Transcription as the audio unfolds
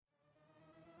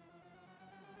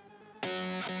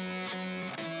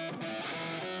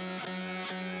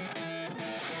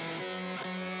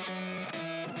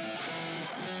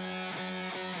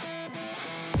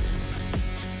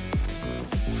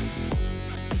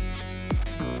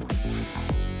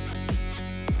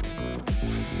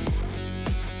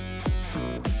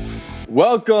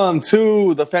Welcome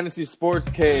to the Fantasy Sports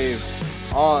Cave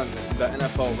on the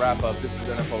NFL Wrap-Up. This is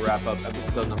the NFL Wrap-Up,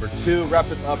 episode number 2,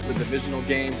 wrapping up the divisional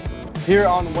game here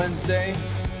on Wednesday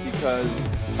because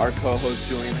our co-host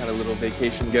Julian had a little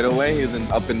vacation getaway. He was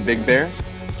up in Big Bear.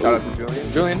 Shout out to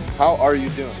Julian. Julian, how are you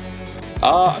doing?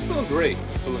 I'm feeling great.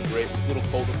 It's a little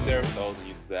cold up there, so I wasn't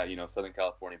used to that. You know, Southern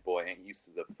California boy ain't used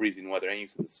to the freezing weather, ain't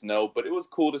used to the snow, but it was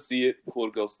cool to see it, cool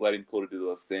to go sledding, cool to do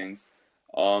those things.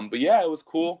 But yeah, it was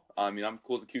cool. I mean, I'm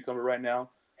cool as a cucumber right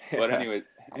now. But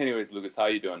anyways, Lucas, how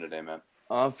you doing today, man?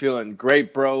 I'm feeling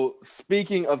great, bro.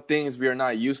 Speaking of things we are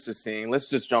not used to seeing, let's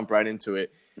just jump right into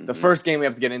it. Mm-hmm. The first game we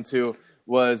have to get into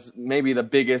was maybe the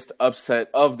biggest upset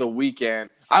of the weekend.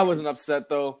 I wasn't upset,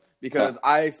 though, because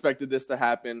I expected this to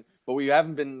happen, but we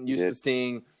haven't been used to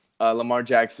seeing Lamar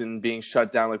Jackson being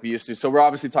shut down like we used to. So we're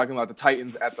obviously talking about the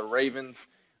Titans at the Ravens.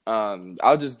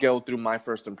 I'll just go through my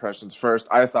first impressions first.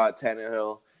 I thought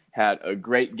Tannehill had a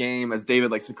great game, as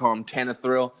David likes to call him,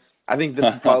 Tannethrill. I think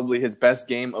this is probably his best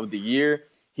game of the year.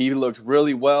 He looked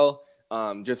really well,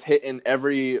 just hitting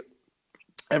every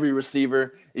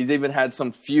receiver. He's even had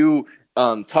some few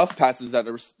tough passes that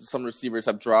some receivers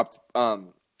have dropped.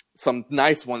 Some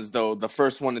nice ones, though. The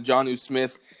first one to Jonnu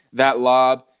Smith, that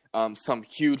lob, some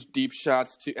huge deep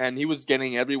shots, and he was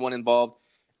getting everyone involved.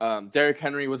 Derrick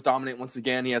Henry was dominant once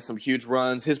again. He had some huge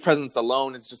runs. His presence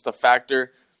alone is just a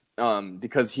factor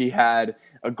because he had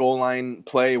a goal line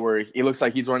play where he looks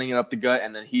like he's running it up the gut,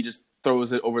 and then he just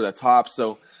throws it over the top.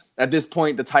 So at this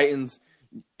point, the Titans,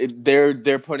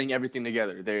 they're putting everything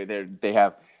together. They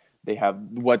have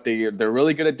what they're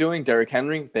really good at doing. Derrick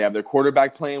Henry. They have their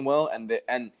quarterback playing well, and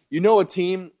a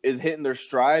team is hitting their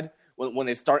stride when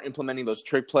they start implementing those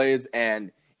trick plays,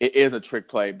 and it is a trick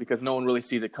play because no one really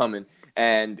sees it coming.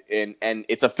 And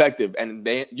it's effective, and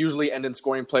they usually end in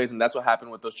scoring plays, and that's what happened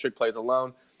with those trick plays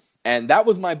alone. And that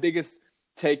was my biggest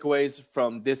takeaways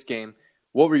from this game.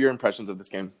 What were your impressions of this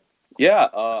game? Yeah,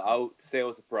 I would say I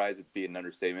was surprised would be an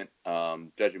understatement,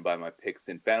 judging by my picks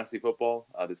in fantasy football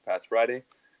this past Friday.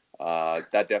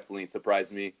 That definitely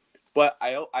surprised me. But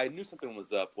I knew something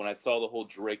was up when I saw the whole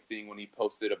Drake thing when he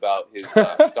posted about his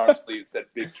arm sleeve said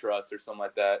 "Big Trust" or something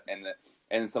like that,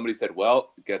 and somebody said,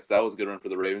 "Well, I guess that was a good run for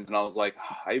the Ravens." And I was like,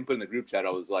 I even put in the group chat, I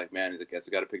was like, "Man, I guess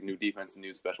we got to pick new defense and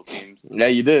new special teams." Yeah,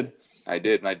 you did. I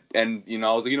did, and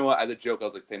I was like, you know what? As a joke, I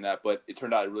was like saying that, but it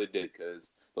turned out I really did because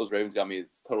those Ravens got me a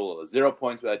total of 0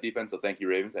 points for that defense. So thank you,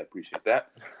 Ravens. I appreciate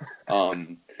that.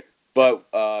 But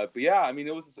yeah, I mean,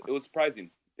 it was surprising.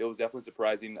 It was definitely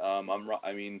surprising.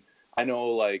 I know,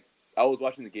 like, I was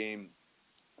watching the game.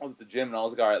 I was at the gym, and I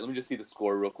was like, all right, let me just see the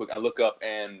score real quick. I look up,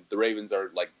 and the Ravens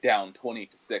are, like, down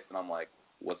 20-6, and I'm like,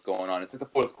 what's going on? It's like the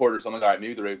fourth quarter, so I'm like, all right,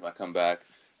 maybe the Ravens might come back.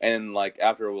 And, like,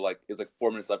 after, like, it was, like,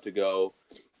 4 minutes left to go,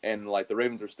 and, like, the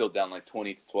Ravens were still down, like,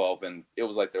 20-12, and it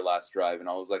was, like, their last drive. And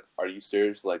I was like, are you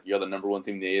serious? Like, you're the number one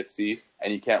team in the AFC,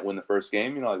 and you can't win the first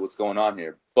game? You know, like, what's going on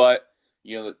here? But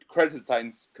credit to the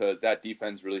Titans because that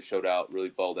defense really showed out, really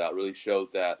balled out, really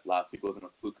showed that last week wasn't a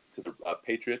fluke to the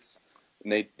Patriots.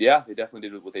 And they definitely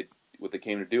did what they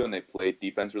came to do, and they played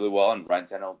defense really well. And Ryan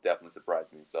Tannehill definitely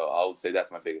surprised me. So I would say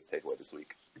that's my biggest takeaway this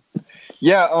week.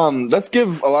 Yeah, let's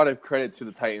give a lot of credit to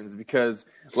the Titans because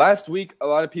last week a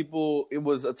lot of people, it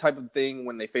was a type of thing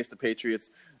when they faced the Patriots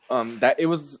that it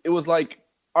was like,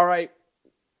 all right.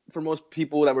 For most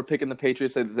people that were picking the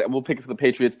Patriots, we'll pick for the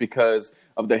Patriots because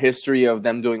of the history of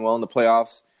them doing well in the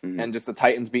playoffs, and just the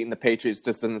Titans beating the Patriots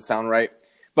just doesn't sound right.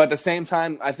 But at the same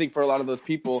time, I think for a lot of those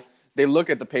people, they look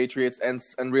at the Patriots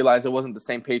and realize it wasn't the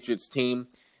same Patriots team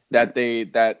that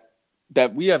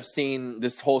we have seen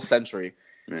this whole century.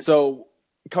 Mm-hmm. So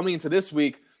coming into this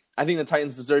week, I think the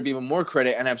Titans deserve even more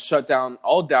credit and have shut down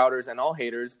all doubters and all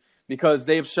haters because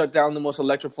they've shut down the most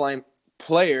electrifying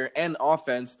player and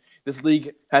offense this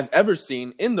league has ever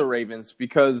seen in the Ravens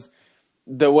because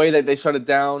the way that they shut it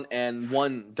down and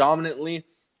won dominantly,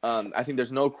 I think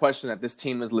there's no question that this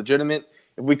team is legitimate.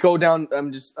 If we go down,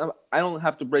 I don't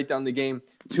have to break down the game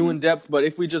too in depth, but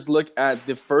if we just look at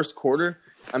the first quarter,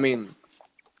 I mean,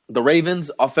 the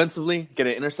Ravens offensively get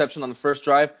an interception on the first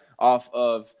drive off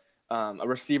of a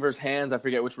receiver's hands. I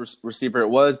forget which receiver it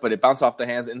was, but it bounced off the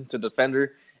hands into the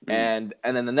defender. And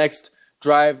then the next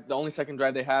drive, the only second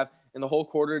drive they have, in the whole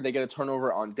quarter, they get a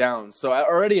turnover on downs. So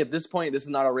already at this point, this is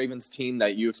not a Ravens team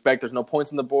that you expect. There's no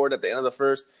points on the board at the end of the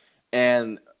first.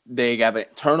 And they have a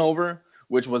turnover,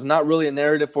 which was not really a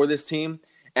narrative for this team.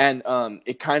 And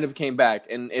it kind of came back.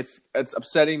 And it's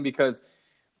upsetting because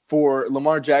for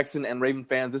Lamar Jackson and Raven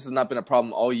fans, this has not been a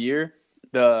problem all year.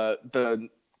 The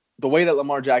way that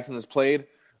Lamar Jackson has played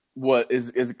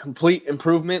is a complete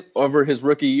improvement over his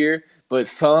rookie year. But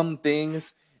some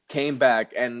things came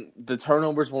back, and the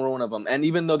turnovers were one of them. And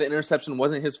even though the interception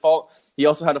wasn't his fault, he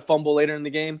also had a fumble later in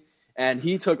the game, and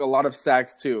he took a lot of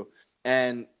sacks too.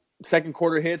 And second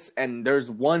quarter hits, and there's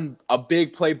a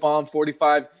big play bomb,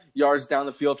 45 yards down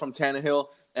the field from Tannehill,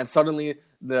 and suddenly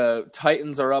the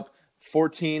Titans are up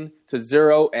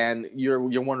 14-0, and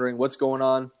you're wondering what's going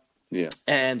on. Yeah.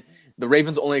 And the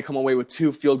Ravens only come away with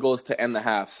 2 field goals to end the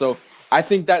half. So I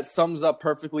think that sums up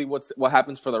perfectly what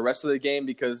happens for the rest of the game,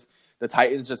 because the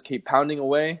Titans just keep pounding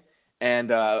away. And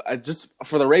just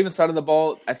for the Ravens side of the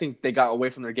ball, I think they got away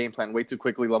from their game plan way too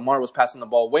quickly. Lamar was passing the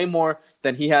ball way more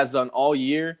than he has done all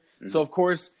year. Mm-hmm. So of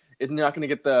course, you're not going to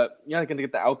get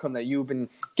the outcome that you've been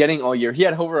getting all year. He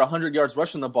had over 100 yards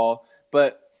rushing the ball,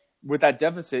 but with that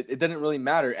deficit, it didn't really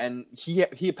matter. And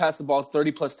he passed the ball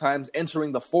 30 plus times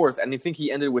entering the fourth, and I think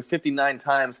he ended with 59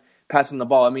 times passing the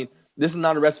ball. I mean, this is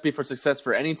not a recipe for success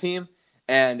for any team,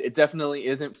 and it definitely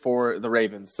isn't for the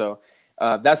Ravens. So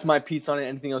that's my piece on it.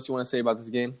 Anything else you want to say about this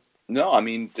game? No, I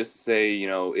mean, just to say,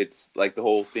 it's like the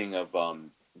whole thing of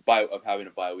having a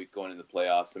bye week going into the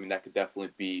playoffs. I mean, that could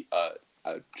definitely be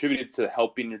attributed to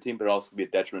helping your team, but also be a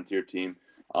detriment to your team.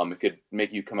 It could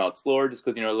make you come out slower just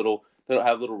because, have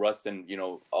a little rust, and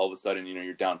all of a sudden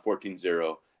you're down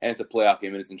 14-0, and it's a playoff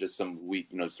game, and it's just some week,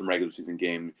 some regular season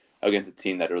game against a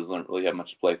team that doesn't really have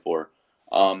much to play for.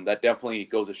 That definitely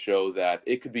goes to show that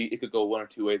it could go one or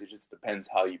two ways. It just depends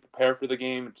how you prepare for the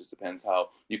game. It just depends how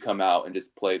you come out and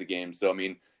just play the game. So I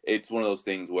mean, it's one of those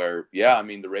things where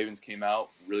the Ravens came out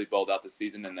really balled out this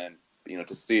season, and then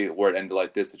to see where it ended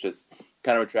like this, it's just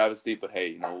kind of a travesty. But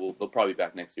hey, they'll probably be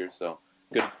back next year. So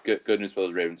good news for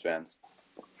those Ravens fans.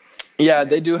 Yeah,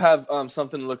 they do have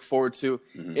something to look forward to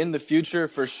in the future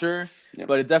for sure. Yep.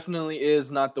 But it definitely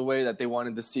is not the way that they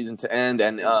wanted this season to end.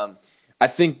 And I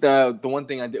think the one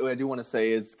thing I do want to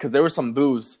say is, because there was some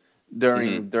boos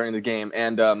during the game,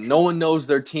 and no one knows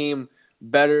their team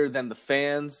better than the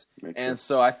fans. And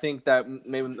so I think that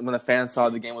maybe when the fans saw how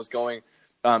the game was going,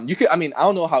 I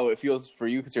don't know how it feels for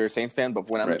you because you're a Saints fan, but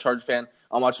when I'm a Chargers fan,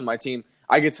 I'm watching my team.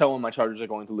 I could tell when my Chargers are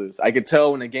going to lose. I could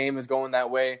tell when a game is going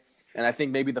that way. And I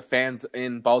think maybe the fans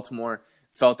in Baltimore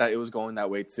felt that it was going that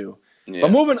way too. Yeah.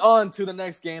 But moving on to the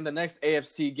next game, the next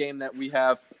AFC game that we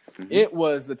have, it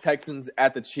was the Texans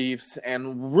at the Chiefs,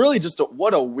 and really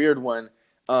what a weird one.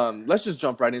 Let's just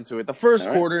jump right into it. The first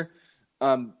quarter,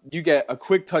 you get a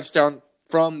quick touchdown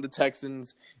from the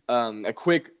Texans, a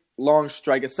quick long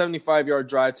strike, a 75-yard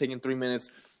drive taking 3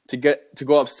 minutes to go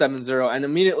up 7-0, and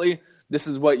immediately this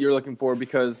is what you're looking for,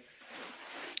 because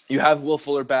you have Will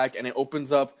Fuller back, and it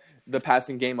opens up the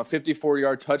passing game, a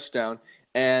 54-yard touchdown,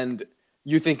 and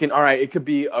you're thinking, all right, it could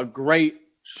be a great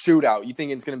shootout. You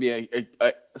think it's going to be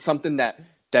a something that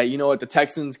the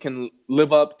Texans can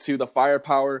live up to the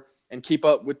firepower and keep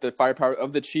up with the firepower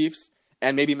of the Chiefs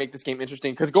and maybe make this game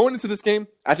interesting. Because going into this game,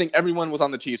 I think everyone was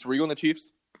on the Chiefs. Were you on the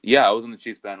Chiefs? Yeah, I was on the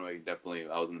Chiefs bandwagon, definitely.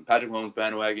 I was on the Patrick Mahomes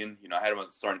bandwagon. I had him as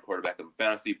a starting quarterback of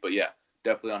fantasy, but yeah,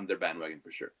 definitely on their bandwagon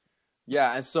for sure.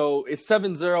 Yeah, and so it's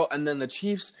 7-0, and then the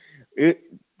Chiefs,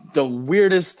 the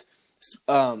weirdest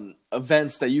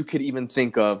events that you could even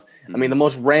think of. I mean, the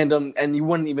most random, and you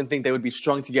wouldn't even think they would be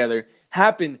strung together,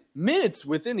 happen minutes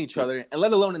within each other, and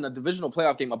let alone in a divisional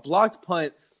playoff game, a blocked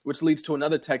punt, which leads to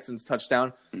another Texans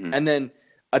touchdown, and then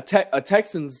a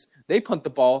Texans, they punt the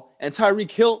ball, and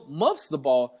Tyreek Hill muffs the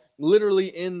ball literally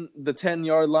in the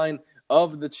 10-yard line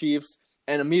of the Chiefs,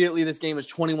 and immediately this game is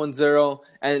 21-0,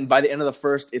 and by the end of the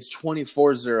first, it's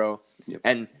 24-0,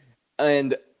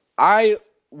 and I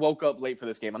woke up late for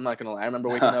this game. I'm not going to lie. I remember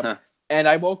waking up, and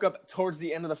I woke up towards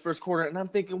the end of the first quarter, and I'm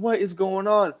thinking, what is going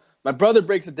on? My brother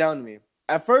breaks it down to me.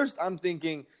 At first, I'm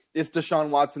thinking it's Deshaun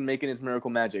Watson making his miracle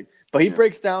magic, but he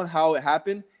breaks down how it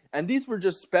happened, and these were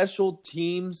just special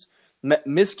teams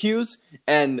miscues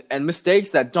and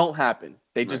mistakes that don't happen.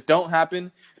 They just don't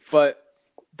happen, but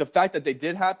the fact that they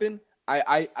did happen,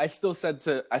 I still said,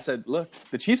 look,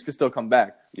 the Chiefs can still come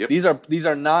back. Yep. These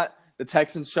are not the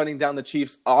Texans shutting down the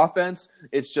Chiefs' offense.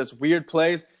 It's just weird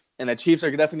plays, and the Chiefs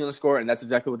are definitely going to score, and that's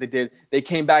exactly what they did. They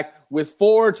came back with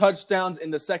 4 touchdowns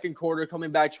in the second quarter,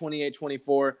 coming back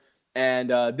 28-24, and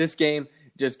this game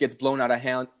just gets blown out of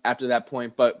hand after that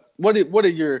point. But what are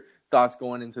your thoughts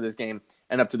going into this game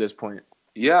and up to this point?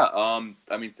 Yeah,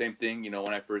 I mean, same thing.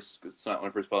 When I first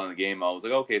played in the game, I was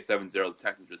like, okay, 7-0. The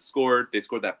Texans just scored. They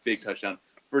scored that big touchdown.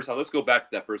 First off, let's go back to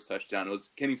that first touchdown. It was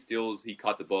Kenny Stills. He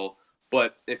caught the ball.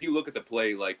 But if you look at the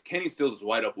play, like, Kenny Stills was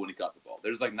wide open when he got the ball.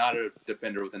 There's not a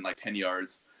defender within 10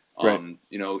 yards. And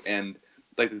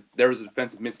there was a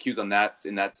defensive miscues in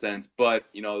that sense. But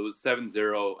it was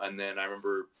 7-0, and then I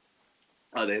remember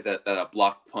They hit that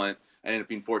blocked punt and ended up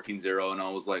being 14-0, and I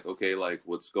was like, okay, like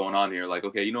what's going on here? Like,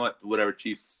 okay, you know what? Whatever,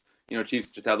 Chiefs. Chiefs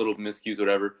just had little miscues,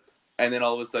 whatever. And then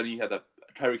all of a sudden you had that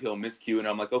Tyreek Hill miscue, and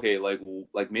I'm like, okay,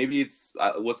 like maybe it's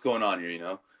what's going on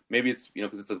here? Maybe it's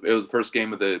because it was the first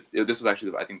game of this was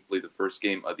actually I think the first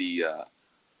game of the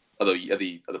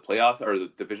playoffs or the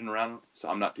division round. So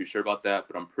I'm not too sure about that,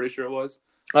 but I'm pretty sure it was.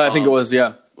 I think it was,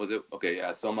 yeah. Was it? Okay,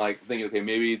 yeah. So I'm like thinking, okay,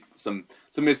 maybe some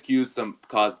miscues, some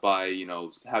caused by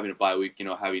having a bye week,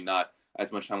 having not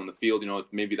as much time on the field,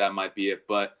 maybe that might be it.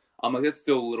 But I'm like, it's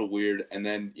still a little weird. And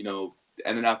then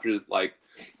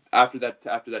after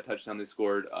that touchdown they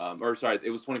scored, or sorry, it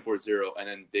was 24-0, and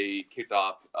then they kicked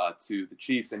off to the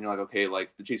Chiefs, and you're like, okay, like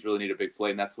the Chiefs really need a big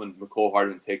play, and that's when McCole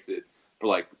Hardman takes it for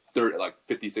like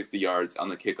 50, 60 yards on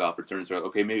the kickoff return. So like,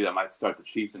 okay, maybe that might start the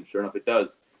Chiefs, and sure enough, it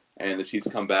does. And the Chiefs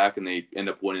come back and they end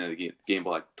up winning the game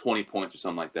by like 20 points or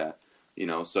something like that.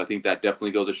 So I think that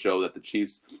definitely goes to show that the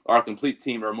Chiefs are a complete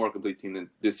team, or a more complete team than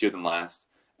this year than last.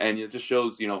 And it just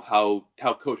shows, how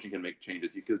coaching can make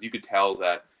changes, because you could tell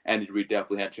that Andy Reid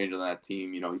definitely had changes on that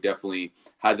team. He definitely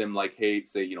had them like, hey,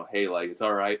 like it's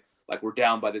all right, like we're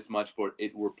down by this much, but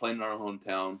we're playing in our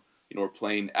hometown. We're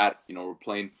playing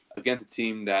against a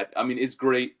team that is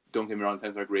great. Don't get me wrong,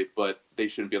 times are great, but they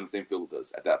shouldn't be on the same field with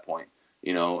us at that point.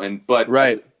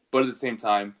 Right. But at the same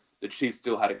time, the Chiefs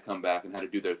still had to come back and had to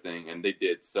do their thing, and they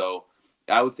did. So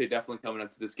I would say definitely coming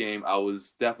into this game, I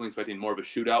was definitely expecting more of a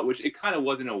shootout, which it kind of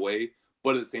was in a way.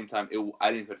 But at the same time, I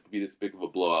didn't expect it to be this big of a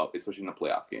blowout, especially in a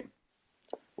playoff game.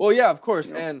 Well, yeah, of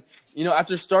course. And,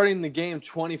 after starting the game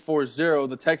 24-0,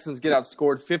 the Texans get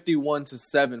outscored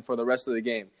 51-7 for the rest of the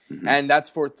game. Mm-hmm. And that's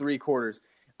for 3 quarters.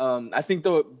 I think,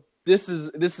 though, this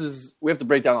is we have to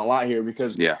break down a lot here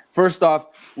because, first off,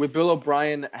 with Bill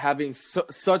O'Brien having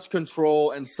such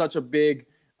control and such a big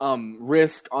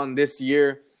risk on this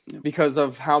year because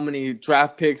of how many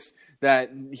draft picks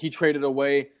that he traded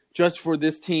away just for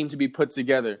this team to be put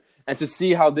together. And to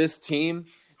see how this team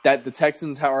that the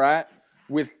Texans are at,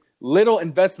 with little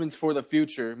investments for the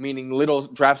future, meaning little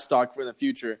draft stock for the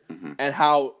future, and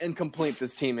how incomplete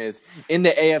this team is in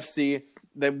the AFC,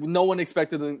 that no one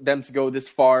expected them to go this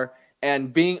far,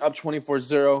 and being up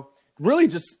 24-0, really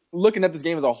just looking at this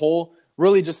game as a whole,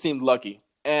 really just seemed lucky.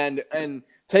 And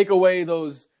take away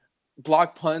those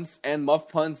block punts and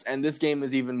muff punts, and this game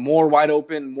is even more wide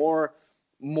open,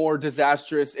 more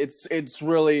disastrous. It's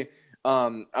really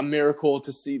a miracle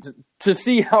to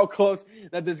see how close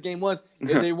that this game was.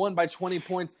 They won by 20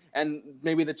 points, and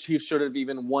maybe the Chiefs should have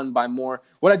even won by more.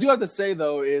 What I do have to say,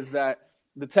 though, is that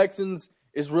the Texans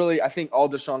is really, I think, all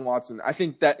Deshaun Watson. I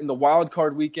think that in the wild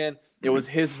card weekend, it was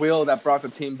his will that brought the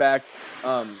team back.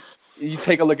 You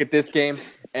take a look at this game,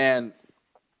 and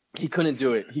he couldn't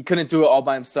do it. He couldn't do it all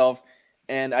by himself.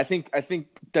 And I think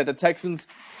that the Texans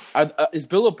is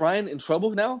Bill O'Brien in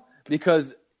trouble now,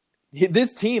 because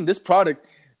this team, this product,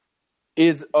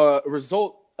 is a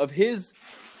result of his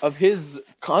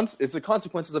it's the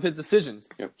consequences of his decisions.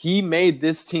 Yep. He made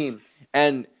this team,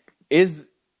 and is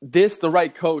this the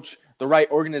right coach, the right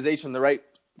organization, the right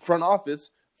front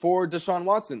office for Deshaun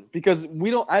Watson? Because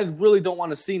I really don't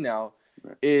want to see now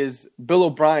is Bill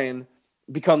O'Brien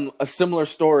become a similar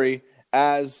story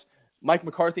as Mike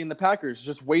McCarthy and the Packers,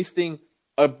 just wasting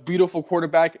a beautiful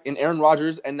quarterback in Aaron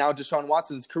Rodgers and now Deshaun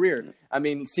Watson's career. I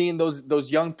mean, seeing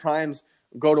those young primes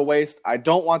go to waste, I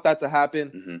don't want that to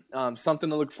happen. Something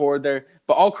to look forward there.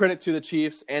 But all credit to the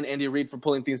Chiefs and Andy Reid for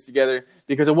pulling things together,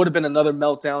 because it would have been another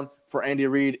meltdown for Andy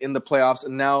Reid in the playoffs.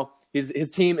 And now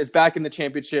his team is back in the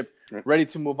championship, ready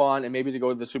to move on and maybe to go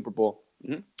to the Super Bowl.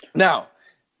 Now,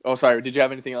 sorry, did you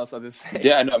have anything else on this?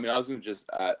 Yeah, no, I was going to just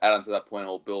add on to that point,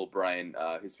 old Bill O'Brien,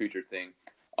 his future thing.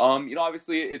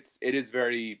 Obviously it is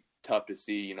very tough to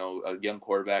see, a young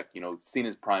quarterback, seen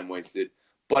his prime wasted.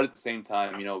 But at the same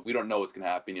time, we don't know what's going to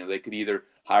happen. They could either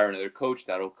hire another coach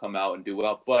that'll come out and do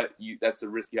well, but that's the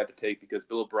risk you have to take, because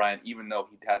Bill O'Brien, even though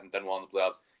he hasn't done well in the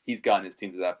playoffs, he's gotten his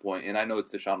team to that point. And I know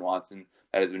it's Deshaun Watson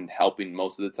that has been helping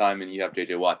most of the time, and you have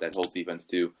J.J. Watt that holds defense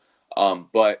too.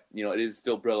 But it is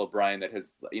still Bill O'Brien that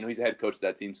has, he's a head coach of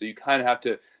that team, so you kind of have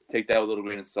to take that with a little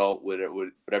grain of salt, with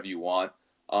whatever you want.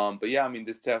 But yeah,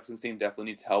 this Texans team definitely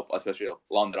needs help, especially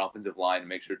along the offensive line, to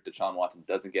make sure Deshaun Watson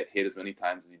doesn't get hit as many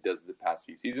times as he does the past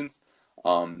few seasons.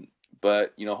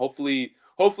 But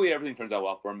hopefully everything turns out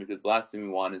well for him, because the last thing we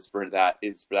want is for that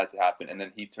to happen, and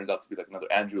then he turns out to be like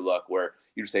another Andrew Luck, where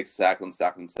you just take sacks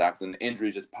and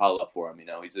injuries just pile up for him.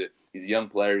 He's a young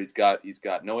player. He's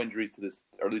got no injuries to this,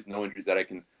 or at least no injuries that I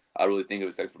can really think of,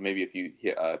 except for maybe a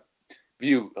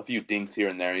few dings here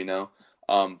and there.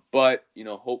 But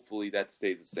hopefully that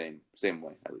stays the same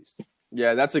way, at least.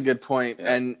 Yeah, that's a good point.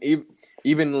 Yeah. And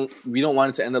even we don't want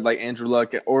it to end up like Andrew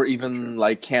Luck or even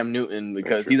like Cam Newton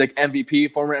because he's like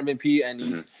MVP, former MVP, and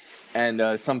he's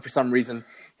for some reason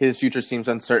his future seems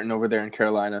uncertain over there in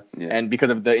Carolina, and because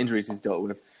of the injuries he's dealt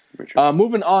with.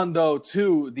 Moving on though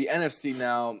to the NFC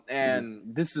now, and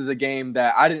this is a game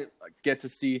that I didn't get to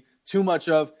see too much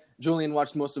of. Julian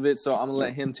watched most of it, so I'm gonna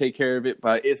let him take care of it.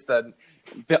 But it's the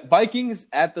Vikings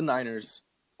at the Niners.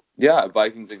 Yeah,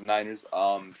 Vikings and Niners.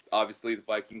 Obviously, the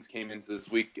Vikings came into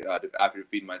this week after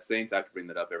defeating my Saints. I have to bring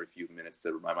that up every few minutes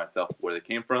to remind myself where they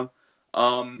came from.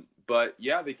 But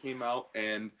yeah, they came out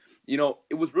and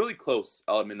it was really close.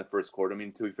 In the first quarter. I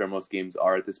mean, to be fair, most games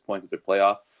are at this point because they're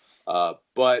playoff.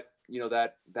 But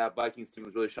that Vikings team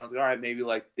was really showing. Like, all right, maybe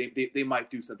like they might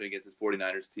do something against this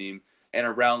 49ers team. And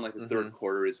around like the third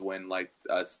quarter is when like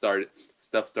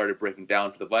stuff started breaking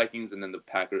down for the Vikings, and then the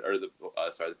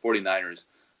 49ers.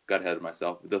 Got ahead of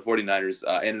myself. The 49ers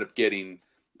ended up getting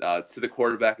to the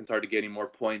quarterback and started getting more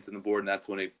points on the board, and that's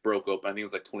when it broke open. I think it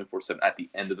was like 24-7 at the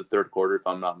end of the third quarter, if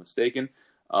I'm not mistaken.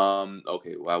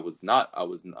 Okay, well, I was not.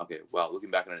 Okay, well,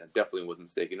 looking back on it, I definitely wasn't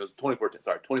mistaken. It was 24-10.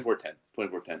 Sorry,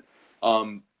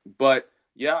 24-10. But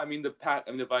yeah, I mean the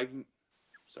Vikings.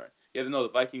 Sorry. Yeah, no, the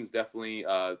Vikings definitely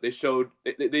they showed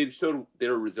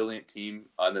they're a resilient team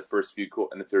in the first few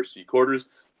quarters,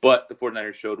 but the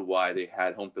 49ers showed why they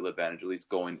had home field advantage, at least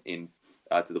going in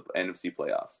to the NFC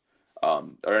playoffs.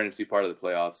 Or NFC part of the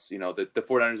playoffs. The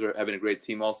 49ers are having a great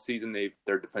team all season.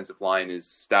 Their defensive line is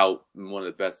stout, one of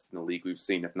the best in the league we've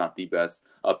seen, if not the best,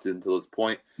 until this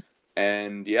point.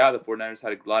 And yeah, the 49ers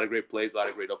had a lot of great plays, a lot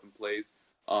of great open plays.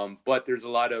 But there's a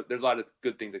lot of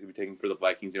good things that could be taken for the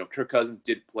Vikings. Kirk Cousins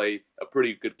did play a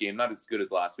pretty good game, not as good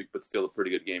as last week, but still a pretty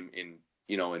good game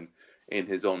in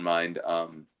his own mind.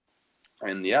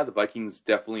 And yeah, the Vikings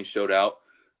definitely showed up,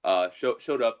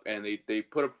 and they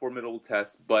put up a formidable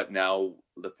test. But now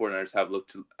the 49ers have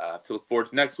to look forward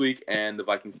to next week, and the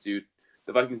Vikings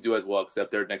do as well,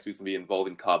 except their next week's gonna be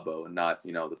involving Cabo and not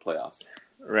the playoffs.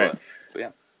 Right. But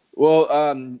yeah.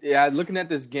 Well, looking at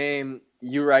this game,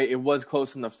 you're right. It was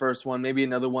close in the first one. Maybe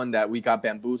another one that we got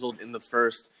bamboozled in the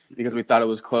first because we thought it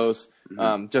was close,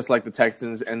 just like the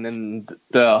Texans. And then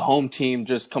the home team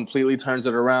just completely turns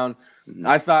it around.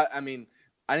 I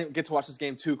didn't get to watch this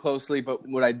game too closely, but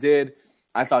what I did,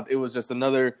 I thought it was just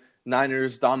another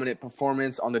Niners dominant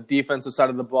performance on the defensive side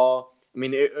of the ball. I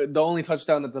mean, the only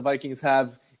touchdown that the Vikings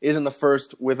have is in the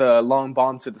first with a long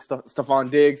bomb to the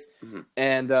Stephon Diggs.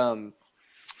 And,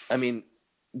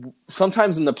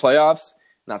 sometimes in the playoffs,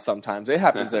 not sometimes, it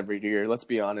happens every year, let's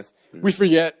be honest. We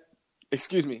forget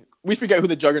who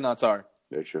the juggernauts are.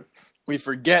 Very true. We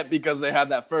forget because they have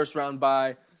that first round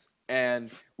bye,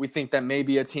 and we think that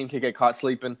maybe a team could get caught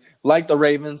sleeping, like the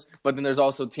Ravens, but then there's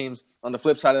also teams on the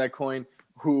flip side of that coin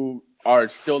who are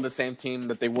still the same team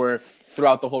that they were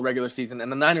throughout the whole regular season, and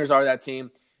the Niners are that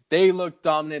team. They look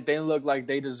dominant. They look like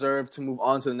they deserve to move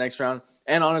on to the next round,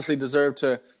 and honestly deserve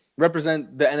to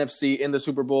represent the NFC in the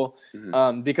Super Bowl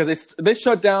because they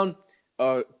shut down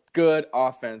a good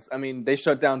offense. I mean, they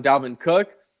shut down Dalvin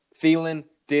Cook, Thielen,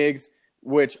 Diggs,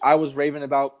 which I was raving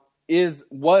about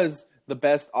was the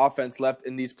best offense left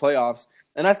in these playoffs.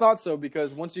 And I thought so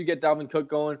because once you get Dalvin Cook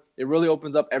going, it really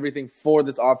opens up everything for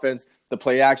this offense. The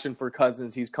play action for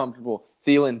Cousins, he's comfortable.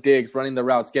 Thielen, Diggs, running the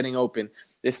routes, getting open.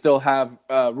 They still have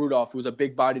Rudolph, who's a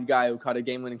big-bodied guy who caught a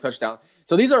game-winning touchdown.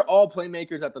 So these are all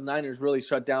playmakers that the Niners really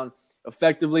shut down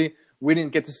effectively. We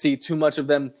didn't get to see too much of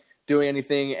them doing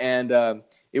anything, and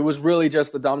it was really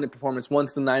just the dominant performance.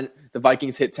 Once the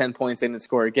Vikings hit 10 points, they didn't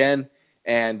score again.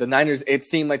 And the Niners, it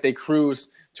seemed like they cruised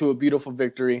to a beautiful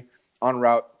victory en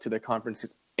route to the conference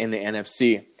in the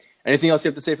NFC. Anything else you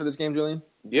have to say for this game, Julian?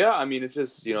 Yeah, I mean, it's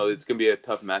just, it's going to be a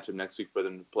tough matchup next week for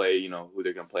them to play, who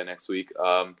they're going to play next week.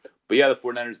 But yeah, the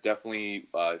 49ers definitely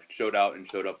showed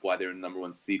up why they're the number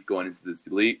one seed going into this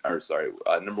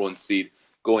number one seed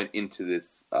going into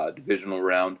this divisional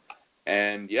round.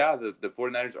 And yeah, the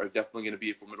 49ers are definitely going to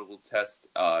be a formidable test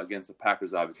against the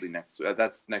Packers, obviously,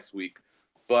 that's next week.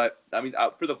 But, I mean,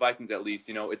 for the Vikings at least,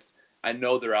 I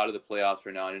know they're out of the playoffs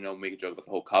right now, and I know make a joke about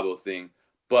the whole Cabo thing.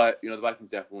 But the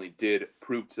Vikings definitely did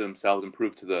prove to themselves and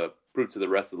prove to the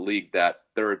rest of the league that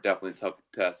they're definitely a tough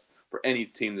test for any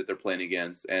team that they're playing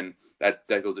against, and that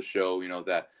goes to show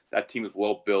that team is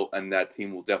well built, and that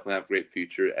team will definitely have a great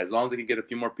future as long as they can get a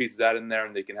few more pieces out in there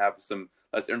and they can have some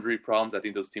less injury problems. I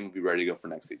think those teams will be ready to go for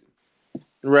next season.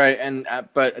 Right, and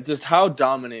but just how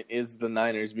dominant is the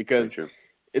Niners? Because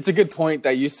it's a good point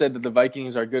that you said that the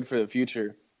Vikings are good for the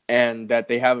future and that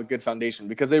they have a good foundation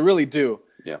because they really do.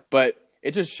 Yeah, but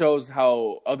it just shows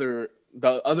how the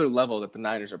other level that the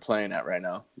Niners are playing at right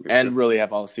now and really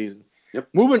have all season. Yep.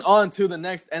 Moving on to the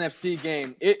next NFC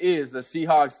game, it is the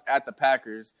Seahawks at the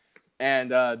Packers,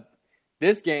 and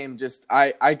this game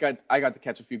I got to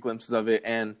catch a few glimpses of it,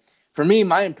 and for me,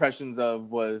 my impressions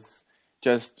of was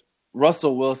just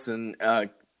Russell Wilson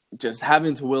just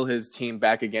having to will his team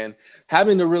back again,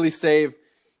 having to really save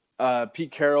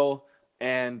Pete Carroll,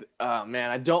 and man,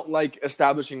 I don't like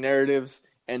establishing narratives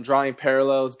and drawing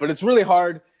parallels, but it's really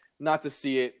hard not to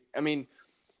see it. I mean,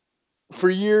 for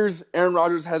years, Aaron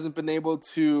Rodgers hasn't been able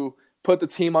to put the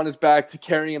team on his back to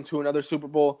carry him to another Super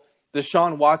Bowl.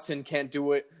 Deshaun Watson can't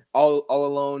do it all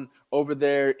alone over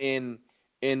there in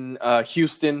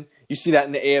Houston. You see that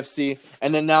in the AFC,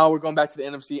 and then now we're going back to the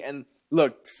NFC. And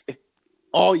look,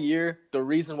 all year, the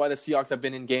reason why the Seahawks have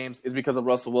been in games is because of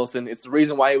Russell Wilson. It's the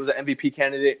reason why he was an MVP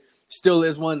candidate. Still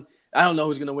is one. I don't know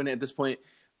who's going to win it at this point.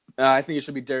 I think it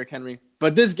should be Derrick Henry.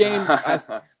 But this game,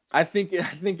 I think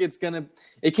it's gonna.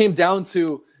 It came down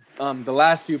to the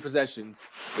last few possessions.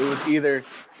 It was either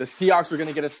the Seahawks were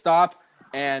gonna get a stop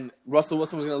and Russell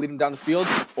Wilson was gonna lead them down the field,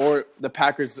 or the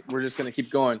Packers were just gonna keep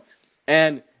going.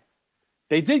 And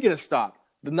they did get a stop.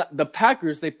 The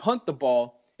Packers, they punt the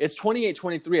ball. It's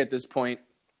 28-23 at this point.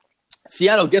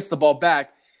 Seattle gets the ball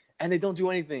back, and they don't do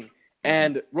anything.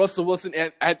 And Russell Wilson,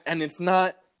 and it's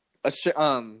not a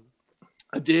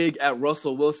dig at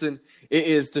Russell Wilson. It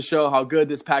is to show how good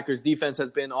this Packers defense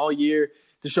has been all year,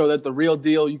 to show that the real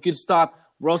deal. You can stop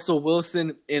Russell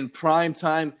Wilson in prime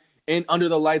time, in under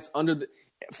the lights, under the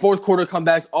fourth quarter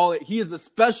comebacks. He is the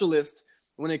specialist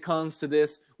when it comes to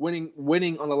this,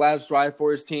 winning on the last drive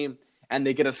for his team, and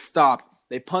they get a stop.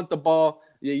 They punt the ball.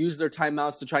 They use their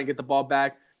timeouts to try and get the ball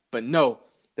back. But no,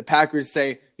 the Packers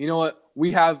say, you know what?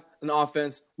 We have an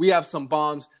offense. We have some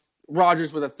bombs.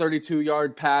 Rodgers with a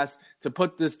 32-yard pass to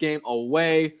put this game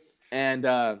away. And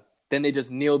then they just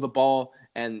kneel the ball,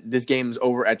 and this game is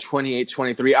over at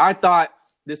 28-23. I thought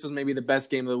this was maybe the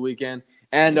best game of the weekend.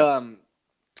 And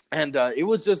it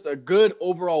was just a good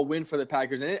overall win for the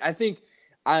Packers. And I think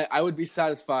I would be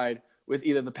satisfied with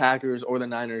either the Packers or the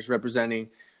Niners representing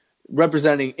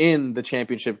in the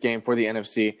championship game for the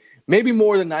NFC. Maybe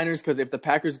more the Niners, because if the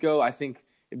Packers go, I think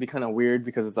it'd be kind of weird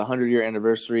because it's the 100-year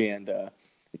anniversary, and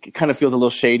it kind of feels a little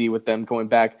shady with them going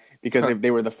back because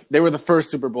they were the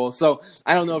first Super Bowl. So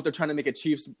I don't know if they're trying to make it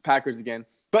Chiefs Packers again.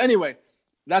 But anyway,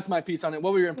 that's my piece on it.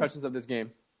 What were your impressions of this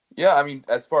game? Yeah, I mean,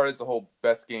 as far as the whole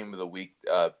best game of the weekend,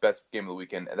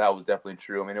 that was definitely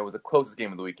true. I mean, it was the closest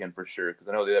game of the weekend for sure, because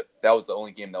I know that was the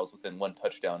only game that was within one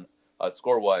touchdown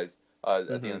score-wise at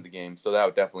the end of the game, so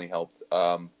that definitely helped.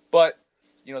 But,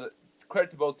 you know, credit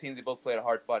to both teams. They both played a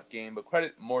hard-fought game, but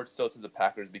credit more so to the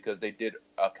Packers because they did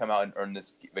come out and earn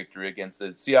this victory against the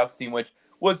Seahawks team, which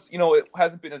was, you know, it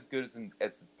hasn't been as good as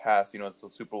the past, you know, the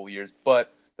Super Bowl years,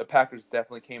 but the Packers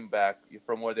definitely came back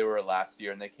from where they were last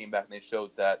year, and they came back and they showed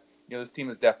that, you know, this team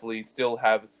is definitely still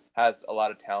has a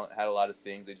lot of talent, had a lot of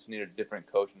things. They just needed a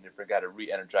different coach and a different guy to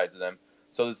re-energize them.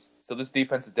 So this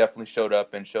defense has definitely showed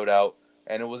up and showed out,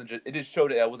 and it just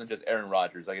showed it wasn't just Aaron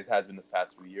Rodgers like it has been the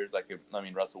past few years.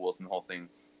 Russell Wilson, the whole thing.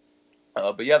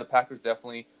 But yeah, the Packers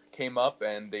definitely came up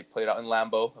and they played out in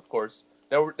Lambeau. Of course,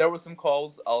 there were some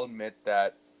calls, I'll admit,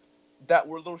 that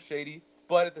were a little shady.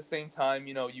 But at the same time,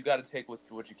 you know, you got to take what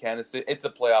you can. It's a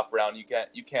playoff round.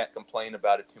 You can't complain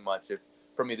about it too much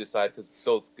from either side, because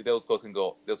those calls can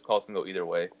go either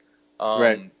way.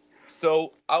 Right.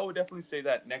 So I would definitely say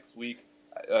that next week,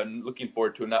 looking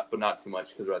forward to it, but not too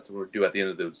much, because that's what we're due at the end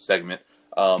of the segment.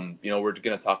 You know, we're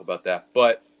going to talk about that.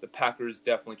 But the Packers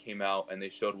definitely came out and they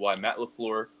showed why Matt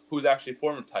LaFleur, who's actually a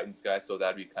former Titans guy, so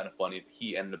that'd be kind of funny if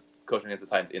he ended up coaching against the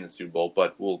Titans in the Super Bowl.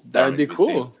 But that'd be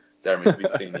cool. That remains to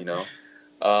be seen, you know.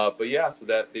 But yeah, so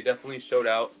that they definitely showed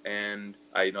out, and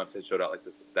I've said showed out like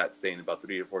that saying about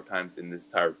 3 or 4 times in this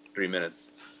entire 3 minutes.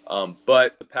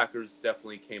 But the Packers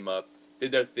definitely came up,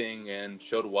 did their thing, and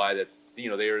showed why that, you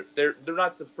know, they're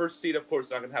not the first seed, of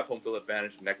course, not going to have home field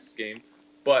advantage next game,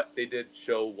 but they did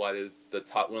show why they're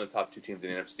one of the top 2 teams in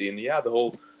the NFC, and yeah, the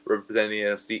whole representing the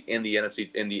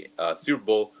NFC in the Super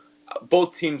Bowl.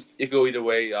 Both teams, it go either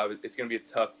way. It's going to be a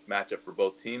tough matchup for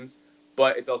both teams.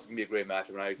 But it's also going to be a great matchup,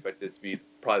 and I expect this to be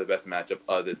probably the best matchup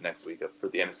the next week for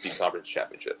the NFC Conference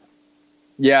Championship.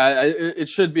 Yeah, it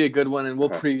should be a good one, and we'll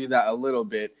preview that a little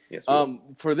bit. Yes,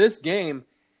 for this game,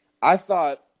 I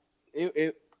thought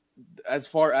it as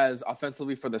far as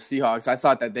offensively for the Seahawks, I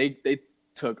thought that they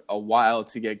took a while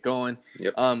to get going.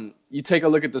 Yep. You take a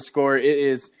look at the score; it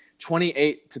is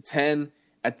 28-10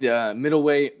 at the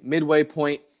midway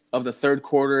point of the third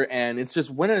quarter, and it's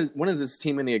just when is this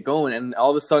team going to get going? And all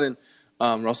of a sudden,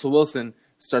 Russell Wilson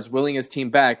starts willing his team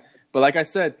back. But like I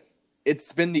said,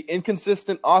 it's been the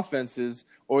inconsistent offenses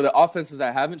or the offenses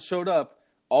that haven't showed up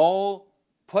all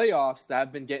playoffs that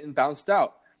have been getting bounced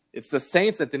out. It's the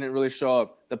Saints that didn't really show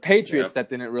up, the Patriots that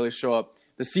didn't really show up,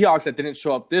 the Seahawks that didn't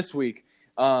show up this week,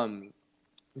 the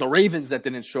Ravens that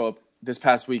didn't show up this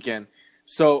past weekend.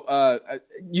 So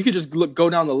you could just go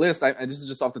down the list. This is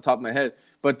just off the top of my head.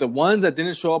 But the ones that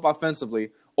didn't show up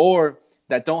offensively or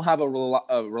that don't have a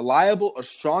reliable, a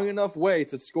strong enough way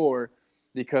to score,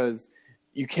 because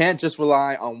you can't just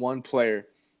rely on one player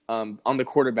on the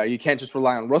quarterback. You can't just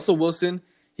rely on Russell Wilson.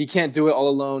 He can't do it all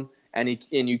alone. And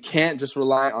you can't just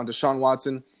rely on Deshaun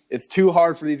Watson. It's too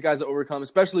hard for these guys to overcome,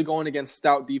 especially going against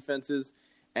stout defenses.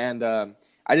 And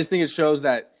I just think it shows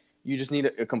that you just need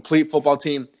a complete football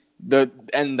team. The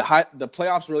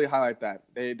playoffs really highlight that.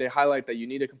 They highlight that you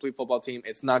need a complete football team.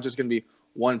 It's not just going to be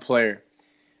one player.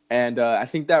 And I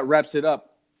think that wraps it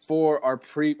up for our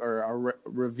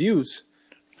reviews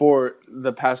for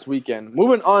the past weekend.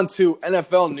 Moving on to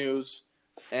NFL news,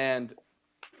 and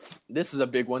this is a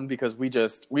big one because we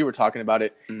were talking about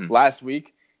it last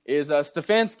week. Is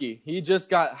Stefanski? He just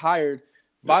got hired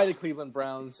by the Cleveland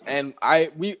Browns, and I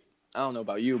don't know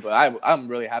about you, but I'm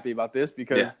really happy about this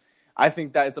because I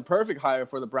think that it's a perfect hire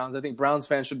for the Browns. I think Browns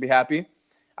fans should be happy.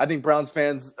 I think Browns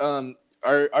fans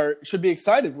should be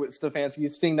excited with Stefanski,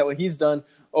 seeing that what he's done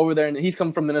over there, and he's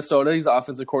come from Minnesota. He's the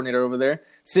offensive coordinator over there.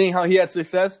 Seeing how he had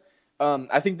success,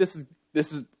 I think this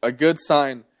is a good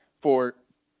sign for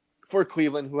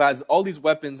Cleveland, who has all these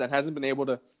weapons and hasn't been able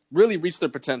to really reach their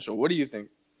potential. What do you think?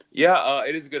 Yeah,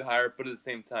 it is a good hire, but at the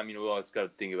same time, we always got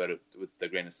to think about it with a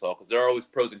grain of salt because there are always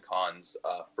pros and cons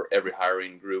for every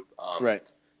hiring group. Right.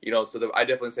 So I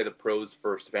definitely say the pros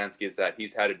for Stefanski is that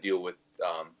he's had to deal with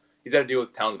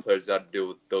talented players. He's had to deal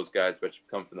with those guys, which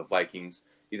come from the Vikings.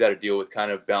 He's had to deal with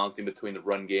kind of balancing between the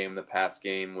run game and the pass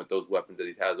game with those weapons that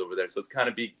he has over there. So it's kind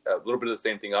of be a little bit of the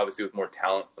same thing, obviously, with more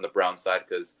talent on the Brown side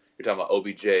because you're talking about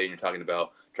OBJ and you're talking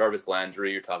about Jarvis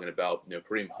Landry, you're talking about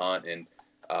Kareem Hunt and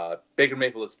Baker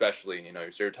Mayfield especially. So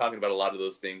you're talking about a lot of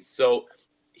those things. So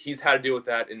he's had to deal with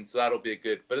that, and so that'll be a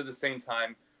good. But at the same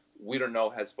time, we don't know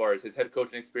as far as his head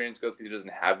coaching experience goes because he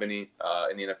doesn't have any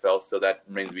in the NFL. So that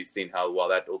remains to be seen how well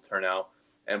that will turn out.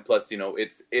 And plus,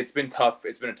 it's been tough.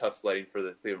 It's been a tough sledding for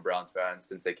the Cleveland Browns fans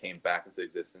since they came back into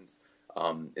existence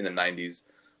in the 90s.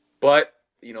 But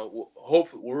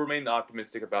hopefully we'll remain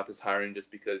optimistic about this hiring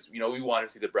just because we want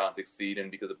to see the Browns succeed,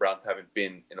 and because the Browns haven't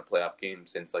been in a playoff game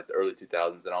since like the early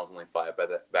 2000s, and I was only 5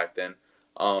 back then.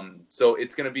 So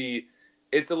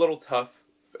it's a little tough.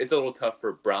 It's a little tough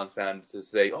for Browns fans to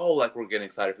say, oh, like we're getting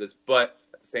excited for this, but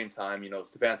at the same time,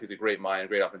 Stefanski's a great mind, a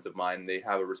great offensive mind. They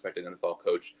have a respected NFL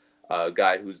coach,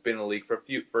 guy who's been in the league for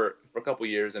a couple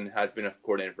years and has been a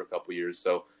coordinator for a couple years.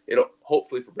 So it'll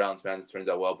hopefully for Browns fans it turns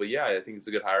out well. But yeah, I think it's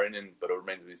a good hiring, but it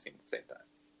remains to be seen at the same time.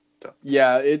 So.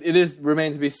 Yeah, it is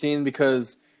remains to be seen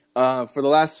because for the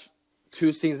last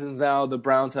 2 seasons now, the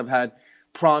Browns have had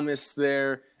promise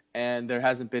there, and there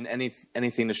hasn't been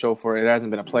anything to show for it. There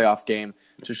hasn't been a playoff game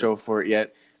to show for it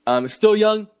yet. It's still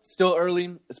young, still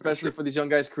early, especially for these young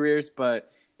guys' careers,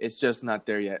 but it's just not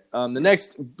there yet. The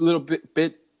next little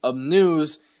bit of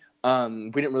news,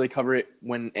 we didn't really cover it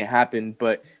when it happened,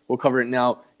 but we'll cover it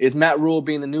now, is Matt Rule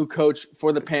being the new coach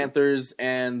for the Panthers,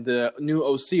 and the new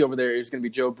OC over there is going to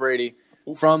be Joe Brady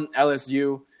from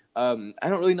LSU. I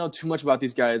don't really know too much about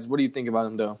these guys. What do you think about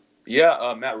them, though?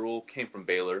 Yeah, Matt Rule came from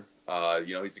Baylor.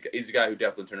 He's a guy who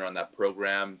definitely turned around that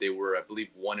program. They were, I believe,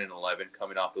 1-11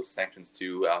 coming off those sanctions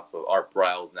too, off of Art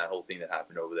Briles and that whole thing that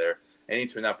happened over there. And he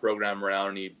turned that program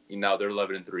around. And now they're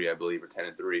 11-3, I believe, or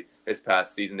 10-3 this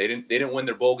past season. They didn't win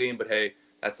their bowl game, but hey,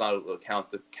 that's not what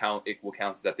counts. What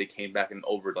counts is that they came back in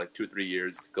over like 2 or 3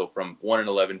 years to go from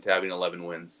 1-11 to having 11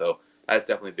 wins. So that's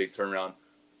definitely a big turnaround.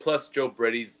 Plus, Joe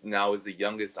Brady's now is the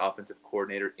youngest offensive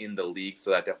coordinator in the league, so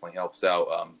that definitely helps out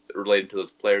relating to those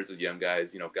players, those young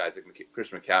guys, guys like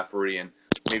Christian McCaffrey and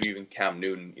maybe even Cam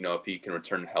Newton, if he can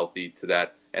return healthy to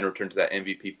that and return to that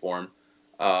MVP form.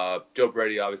 Joe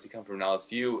Brady obviously comes from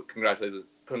LSU. Congratulations,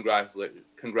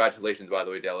 by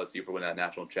the way, to LSU for winning that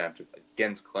national championship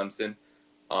against Clemson.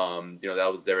 That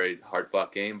was a very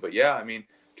hard-fought game. But, yeah,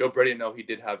 Joe Brady, he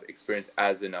did have experience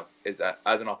as an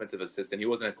offensive assistant. He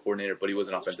wasn't a coordinator, but he was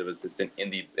an offensive assistant in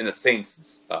the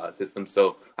Saints system.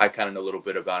 So I kind of know a little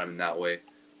bit about him in that way.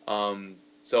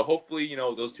 So hopefully,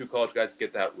 those 2 college guys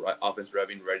get that offense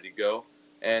revving ready to go.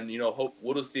 And,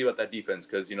 we'll just see about that defense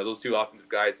because, those 2 offensive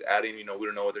guys adding, we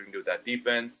don't know what they're going to do with that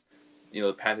defense.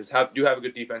 The Panthers do have a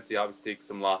good defense. They obviously take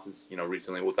some losses,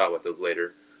 recently. We'll talk about those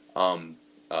later.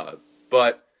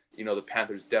 But the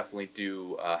Panthers definitely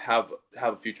do have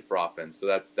a future for offense. So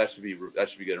that should be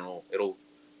good, and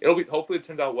hopefully it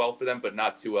turns out well for them, but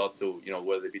not too well to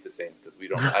whether they beat the Saints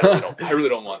because I really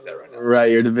don't want that right now.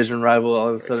 Right, your division rival all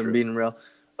of a Very sudden true. beating real.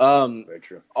 Very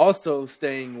true. Also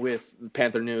staying with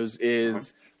Panther news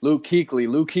is Luke Kuechly.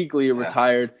 Luke Kuechly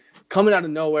retired, coming out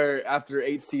of nowhere after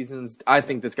 8 seasons. I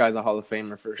think this guy's a Hall of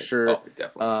Famer for sure. Oh,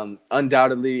 definitely.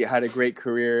 Undoubtedly had a great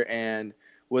career and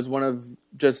was one of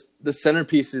just the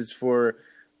centerpieces for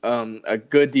a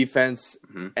good defense.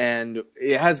 And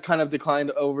it has kind of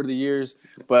declined over the years,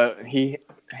 but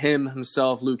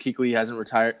himself, Luke Kuechly, hasn't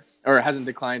retired or hasn't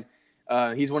declined.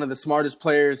 He's one of the smartest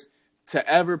players to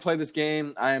ever play this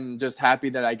game. I'm just happy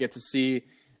that I get to see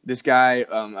this guy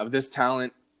of this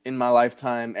talent in my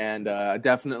lifetime, and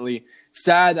definitely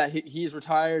sad that he's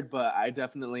retired, but I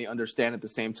definitely understand at the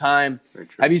same time.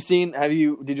 Did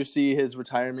you see his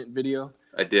retirement video?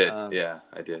 I did.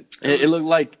 I did. It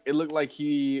looked like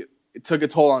he took a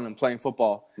toll on him playing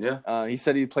football. Yeah. He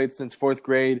said he played since 4th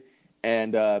grade,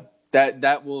 and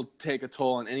that will take a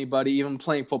toll on anybody. Even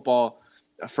playing football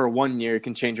for 1 year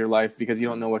can change your life because you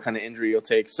don't know what kind of injury you'll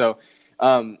take. So,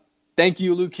 thank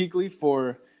you, Luke Kuechly,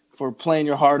 for playing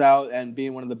your heart out and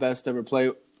being one of the best to ever play.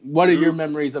 What are your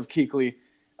memories of Kuechly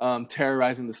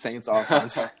terrorizing the Saints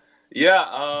offense?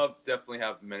 Definitely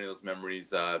have many of those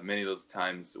memories. Many of those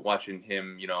times watching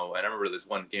him, and I remember this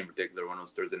one game in particular when it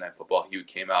was Thursday Night Football. He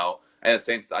came out, and the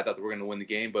Saints, I thought they were going to win the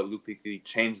game, but Luke Kuechly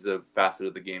changed the facet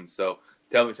of the game. So,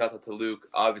 shout out to Luke.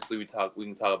 Obviously, we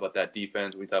can talk about that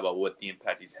defense. We talk about what the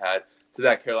impact he's had to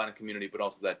that Carolina community, but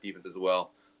also that defense as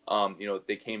well.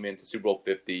 They came into Super Bowl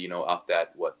 50, off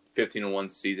that 15-1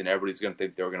 season. Everybody's going to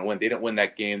think they were going to win. They didn't win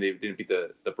that game. They didn't beat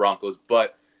the Broncos,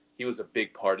 but he was a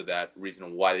big part of that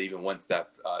reason why they even went to that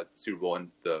Super Bowl and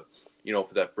for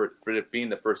it being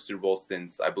the first Super Bowl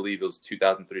since I believe it was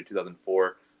 2003,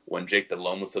 2004 when Jake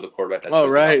Delhomme was still the quarterback. Oh,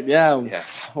 right. Yeah.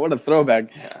 What a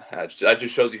throwback. Yeah. That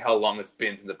just shows you how long it's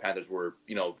been since the Panthers were,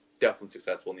 definitely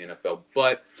successful in the NFL.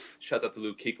 But shout out to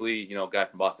Luke Kuechly, guy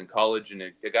from Boston College and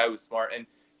a guy who's smart. And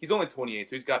he's only 28,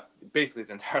 so he's got basically his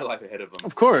entire life ahead of him.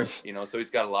 Of course. So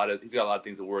he's got a lot of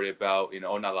things to worry about, not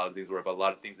a lot of things to worry about, a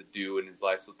lot of things to do in his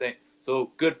life.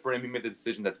 So good for him. He made the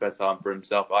decision that's best on for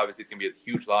himself. Obviously, it's going to be a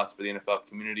huge loss for the NFL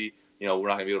community. We're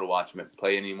not going to be able to watch him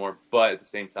play anymore. But at the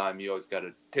same time, you always got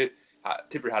to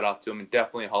tip your hat off to him. And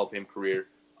definitely a Hall of Fame career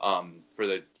for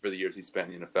the years he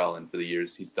spent in the NFL and for the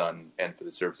years he's done and for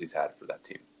the service he's had for that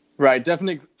team. Right.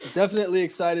 Definitely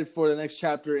excited for the next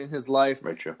chapter in his life.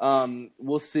 Very true.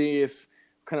 We'll see if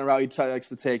kind of route he likes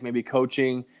to take, maybe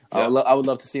coaching. I would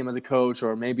love to see him as a coach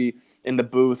or maybe in the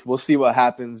booth. We'll see what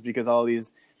happens because all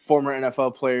these former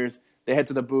NFL players, they head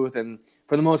to the booth, and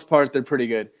for the most part, they're pretty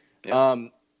good. Yeah.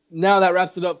 Now that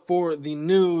wraps it up for the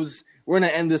news. We're going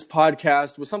to end this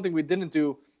podcast with something we didn't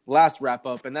do last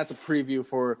wrap-up, and that's a preview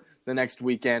for the next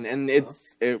weekend. And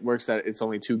it works that it's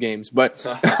only 2 games, but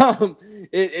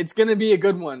it's going to be a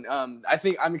good one. I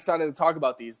think I'm excited to talk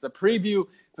about these. The preview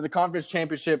for the conference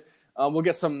championship, we'll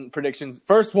get some predictions.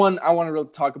 First one I want to really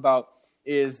talk about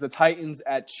is the Titans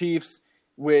at Chiefs,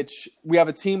 which we have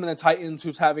a team in the Titans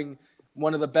who's having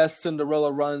one of the best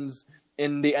Cinderella runs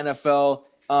in the NFL,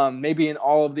 maybe in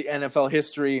all of the NFL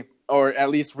history, or at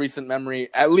least recent memory,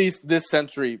 at least this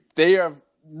century. They have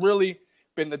really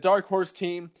been the dark horse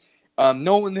team.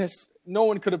 No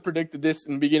one could have predicted this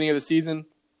in the beginning of the season.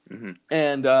 Mm-hmm.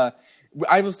 And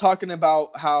I was talking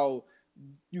about how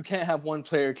you can't have one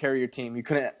player carry your team. You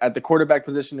couldn't at the quarterback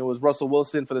position. It was Russell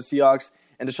Wilson for the Seahawks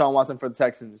and Deshaun Watson for the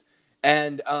Texans.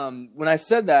 And when I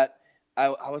said that, I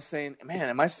was saying, man,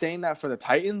 am I saying that for the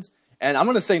Titans? And I'm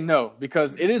going to say no,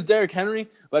 because it is Derrick Henry,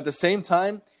 but at the same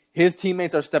time, his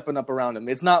teammates are stepping up around him.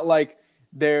 It's not like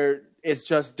it's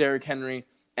just Derrick Henry,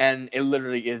 and it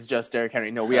literally is just Derrick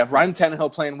Henry. No, we have Ryan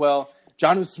Tannehill playing well.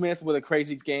 Jonnu Smith with a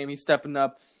crazy game. He's stepping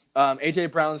up. A.J.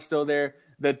 Brown's still there.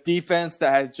 The defense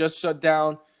that has just shut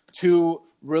down 2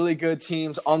 really good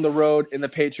teams on the road in the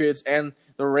Patriots and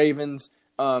the Ravens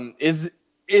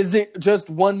is it just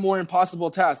one more impossible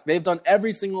task? They've done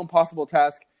every single impossible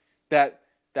task that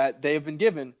they've been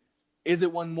given. Is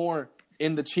it one more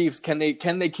in the Chiefs? Can they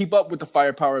keep up with the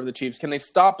firepower of the Chiefs? Can they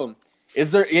stop them?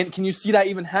 Can you see that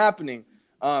even happening?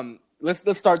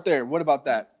 Let's start there. What about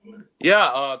that?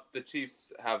 Yeah, the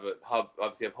Chiefs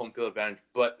obviously have home field advantage,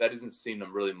 but that doesn't seem to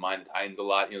really mind the Titans a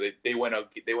lot. They went and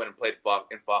played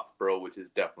in Foxborough, which is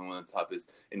definitely one of the toughest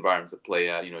environments to play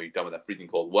at. You're talking about that freezing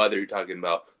cold weather. You're talking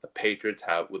about the Patriots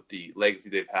with the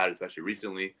legacy they've had, especially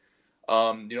recently.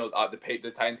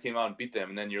 The Titans came out and beat them,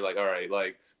 and then you're like, all right,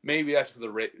 like maybe that's because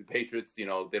the Patriots, they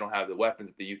don't have the weapons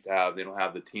that they used to have. They don't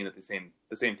have the team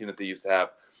the same team that they used to have.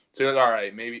 So you're like, all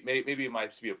right, maybe it might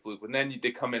just be a fluke. But then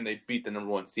they come in, they beat the number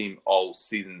one team all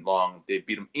season long. They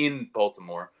beat them in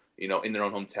Baltimore, in their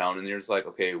own hometown, and you're just like,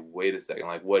 okay, wait a second,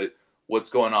 like what's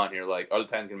going on here? Like, are the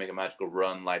Titans gonna make a magical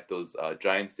run like those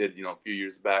Giants did, a few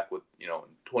years back with, in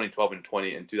 2012 and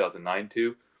 2009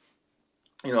 too?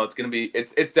 It's gonna be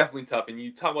it's definitely tough. And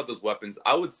you talk about those weapons,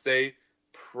 I would say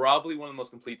probably one of the most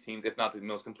complete teams, if not the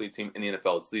most complete team in the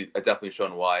NFL. It's definitely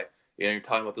shown why. You're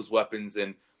talking about those weapons,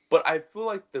 but I feel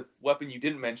like the weapon you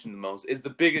didn't mention the most is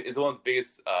one of the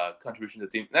biggest contributions to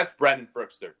the team, and that's Brandon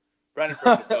Ferkster. Brandon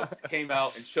Ferkster, folks, came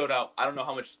out and showed out. I don't know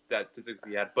how much statistics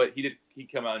he had, but he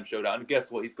came out and showed out. And guess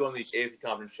what? He's going to the AFC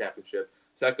Conference Championship.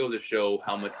 So that goes to show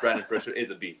how much Brandon Ferkster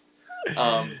is a beast.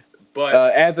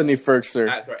 But Anthony Ferkster.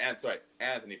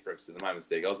 Anthony Ferkster. My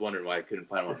mistake. I was wondering why I couldn't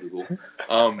find him on Google.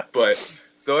 But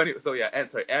so anyway,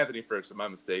 Anthony Ferkster. My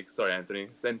mistake. Sorry, Anthony.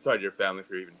 And sorry to your family if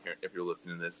you're even here, if you're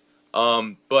listening to this.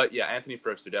 But yeah, Anthony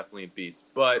Ferkster, definitely a beast.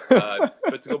 But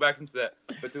to go back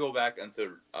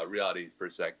into reality for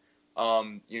a sec.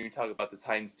 You talk about the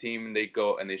Titans team, and they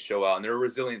go and they show out, and they're a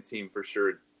resilient team for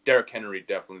sure. Derrick Henry,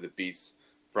 definitely the beast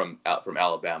from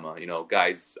Alabama.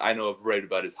 Guys, I know I've read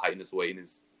about his height and his weight and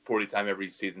his 40 time every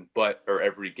season, or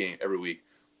every game, every week.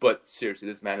 But seriously,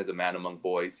 this man is a man among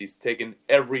boys. He's taken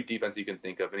every defense you can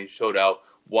think of, and he showed out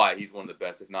why he's one of the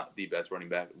best, if not the best, running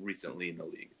back recently in the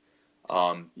league.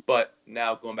 But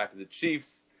now going back to the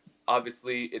Chiefs,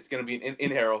 obviously it's going to be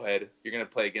in Arrowhead. You're going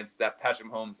to play against that Patrick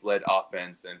Mahomes-led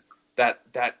offense, and that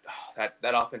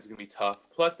offense is going to be tough.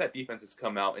 Plus, that defense has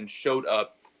come out and showed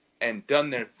up and done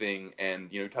their thing. And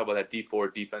you talk about that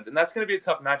D4 defense, and that's going to be a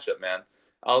tough matchup, man.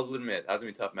 I'll admit that's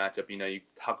going to be a tough matchup. You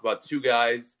talk about two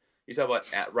guys. You talk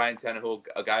about Ryan Tannehill,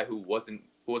 a guy who wasn't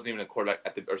even a quarterback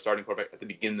or starting quarterback at the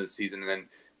beginning of the season, and then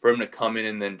for him to come in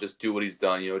and then just do what he's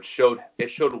done, it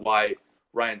showed why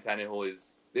Ryan Tannehill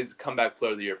is a comeback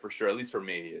player of the year for sure. At least for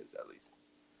me, he is at least.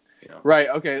 Right.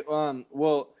 Okay.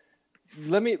 Well,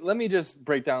 let me just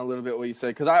break down a little bit what you said,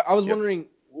 because I was wondering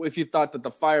if you thought that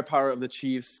the firepower of the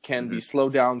Chiefs can be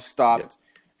slowed down, stopped,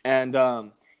 and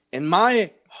in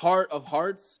my heart of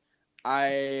hearts,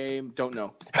 I don't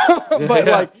know, but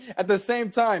at the same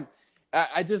time,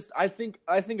 I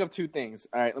think of two things.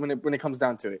 All right, when it comes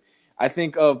down to it, I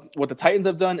think of what the Titans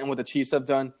have done and what the Chiefs have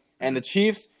done, and the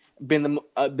Chiefs been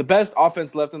the best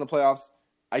offense left in the playoffs.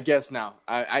 I guess now,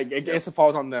 I guess it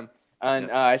falls on them,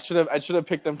 and I should have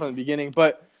picked them from the beginning,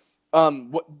 but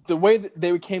the way that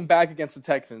they came back against the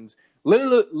Texans.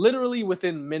 Literally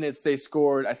within minutes, they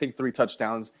scored, I think, 3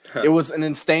 touchdowns. It was an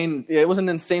insane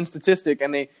statistic,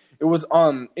 and it was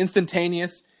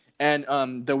instantaneous.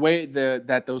 And the way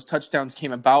that those touchdowns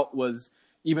came about was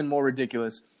even more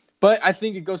ridiculous. But I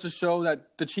think it goes to show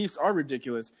that the Chiefs are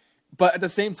ridiculous. But at the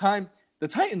same time, the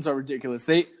Titans are ridiculous.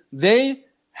 They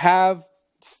have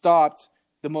stopped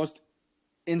the most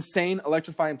insane,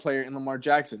 electrifying player in Lamar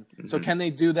Jackson. Mm-hmm. So can they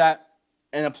do that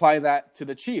and apply that to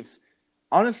the Chiefs?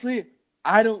 Honestly,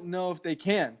 I don't know if they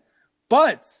can.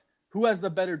 But who has the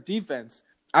better defense?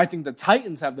 I think the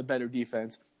Titans have the better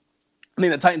defense. I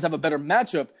think the Titans have a better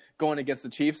matchup going against the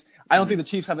Chiefs. I don't think the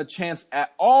Chiefs have a chance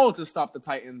at all to stop the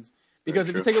Titans. Because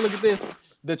if you take a look at this,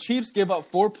 the Chiefs give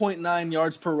up 4.9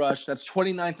 yards per rush. That's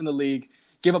 29th in the league.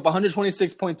 Give up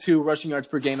 126.2 rushing yards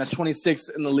per game. That's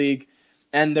 26th in the league.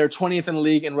 And they're 20th in the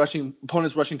league in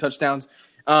opponents rushing touchdowns.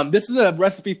 This is a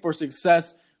recipe for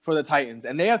success for the Titans.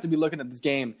 And they have to be looking at this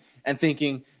game and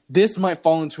thinking, this might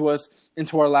fall into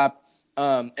our lap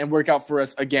and work out for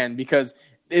us again. Because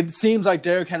it seems like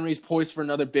Derrick Henry's poised for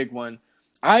another big one.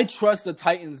 I trust the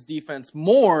Titans' defense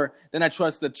more than I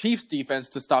trust the Chiefs' defense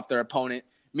to stop their opponent.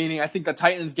 Meaning I think the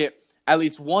Titans get at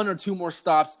least 1 or 2 more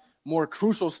stops, more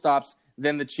crucial stops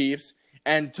than the Chiefs.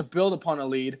 And to build upon a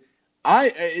lead,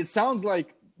 it sounds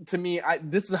like to me,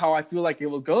 this is how I feel like it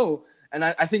will go. And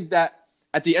I think that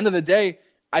at the end of the day,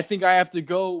 I think I have to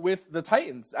go with the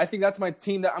Titans. I think that's my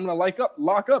team that I'm going to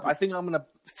lock up. I think I'm going to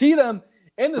see them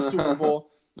in the Super Bowl.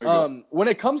 When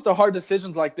it comes to hard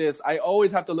decisions like this, I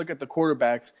always have to look at the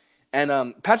quarterbacks. And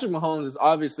Patrick Mahomes is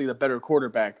obviously the better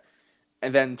quarterback,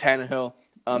 and then Tannehill.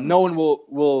 No one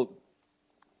will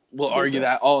argue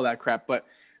that, all of that crap.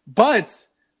 But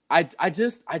I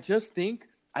just think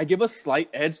I give a slight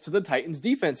edge to the Titans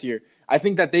defense here. I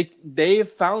think that they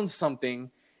have found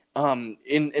something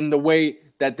in the way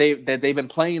that they've been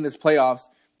playing in this playoffs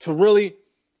to really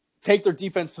take their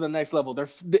defense to the next level.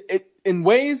 In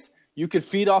ways you could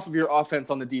feed off of your offense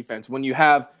on the defense when you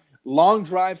have long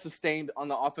drives sustained on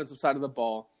the offensive side of the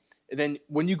ball. And then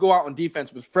when you go out on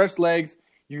defense with fresh legs,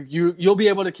 you'll be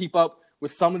able to keep up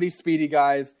with some of these speedy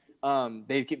guys.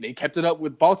 They kept it up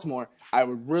with Baltimore. I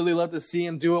would really love to see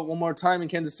him do it one more time in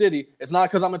Kansas City. It's not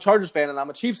because I'm a Chargers fan and I'm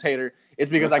a Chiefs hater.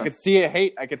 It's because I could see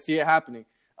it happening.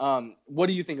 What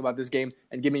do you think about this game?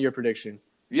 And give me your prediction.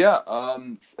 Yeah.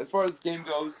 As far as this game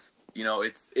goes,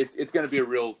 it's going to be a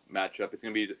real matchup. It's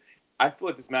going to be. I feel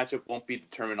like this matchup won't be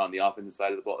determined on the offensive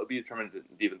side of the ball. It'll be determined on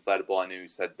the defensive side of the ball. I know you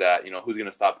said that. Who's going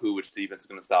to stop who, which defense is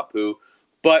going to stop who.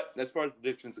 But as far as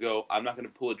predictions go, I'm not going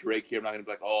to pull a Drake here. I'm not going to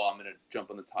be like, I'm going to jump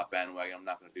on the top bandwagon. I'm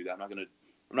not going to do that. I'm not going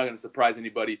to surprise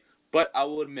anybody. But I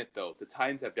will admit, though, the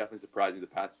Titans have definitely surprised me the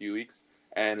past few weeks,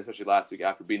 and especially last week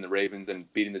after beating the Ravens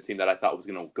and beating the team that I thought was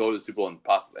going to go to the Super Bowl and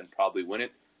probably win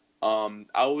it.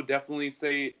 I would definitely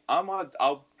say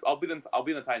I'll be in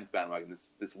the Titans bandwagon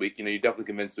this week. You definitely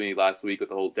convinced me last week with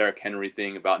the whole Derrick Henry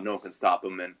thing about no one can stop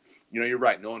him, and you're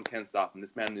right, no one can stop him.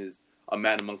 This man is a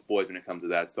man amongst boys when it comes to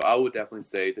that. So I would definitely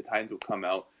say the Titans will come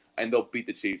out and they'll beat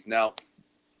the Chiefs. Now,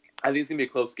 I think it's gonna be a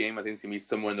close game. I think it's gonna be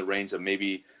somewhere in the range of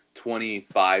maybe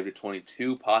 25 to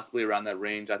 22, possibly around that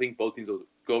range. I think both teams will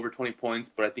go over 20 points,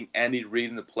 but I think Andy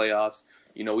Reid in the playoffs,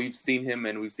 we've seen him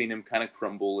kind of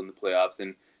crumble in the playoffs,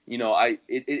 and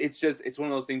it's one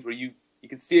of those things where you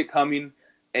can see it coming,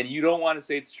 and you don't want to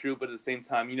say it's true, but at the same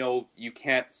time, you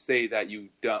can't say that you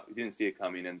didn't see it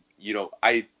coming, and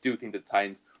I do think the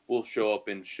Titans will show up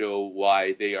and show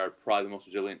why they are probably the most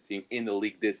resilient team in the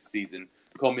league this season,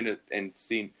 coming and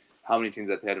seeing how many changes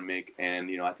that they had to make,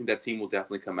 and I think that team will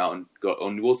definitely come out and go,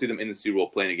 and we'll see them in the Super Bowl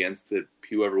playing against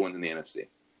whoever wins in the NFC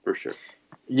for sure.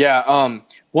 Yeah.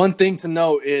 One thing to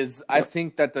note is I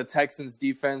think that the Texans'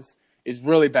 defense is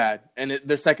really bad, and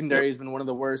their secondary has been one of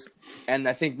the worst. And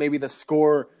I think maybe the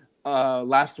score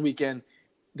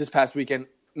this past weekend,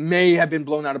 may have been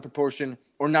blown out of proportion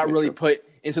or not really put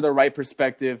into the right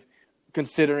perspective,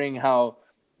 considering how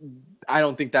I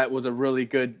don't think that was a really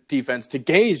good defense to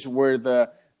gauge where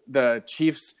the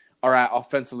Chiefs are at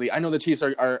offensively. I know the Chiefs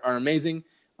are amazing,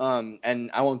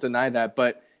 and I won't deny that,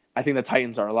 but I think the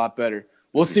Titans are a lot better.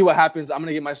 We'll see what happens. I'm going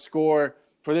to get my score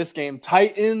for this game.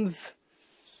 Titans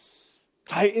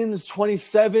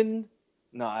 27.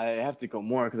 No, I have to go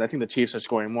more because I think the Chiefs are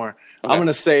scoring more. Okay. I'm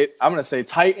gonna say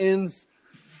Titans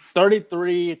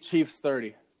 33, Chiefs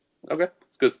 30. Okay,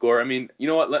 it's a good score. I mean, you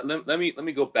know what? Let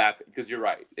me go back because you're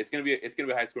right. It's gonna be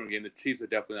a high scoring game. The Chiefs are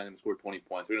definitely not gonna score 20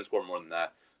 points. They're gonna score more than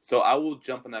that. So I will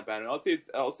jump on that banner. I'll say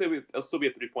it'll still be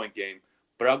a 3-point game,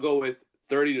 but I'll go with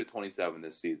 30-27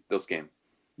 this game.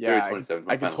 Yeah, 30-27.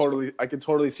 I can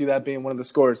totally see that being one of the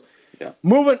scores. Yeah.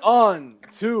 Moving on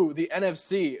to the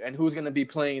NFC and who's going to be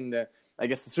playing the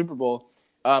Super Bowl.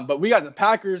 But we got the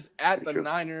Packers at the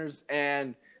Niners,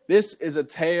 and this is a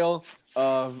tale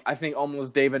of, I think,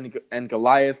 almost David and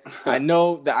Goliath. I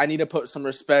know that I need to put some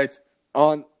respect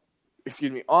on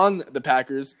the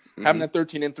Packers having a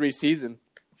 13-3 season.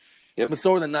 Yep. But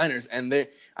so are the Niners, and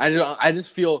I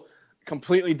just feel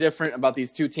completely different about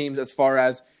these two teams as far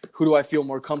as who do I feel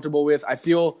more comfortable with. I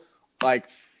feel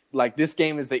like this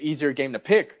game is the easier game to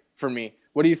pick for me.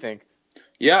 What do you think?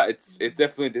 Yeah, this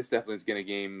definitely is going to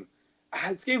game.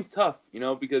 This game's tough,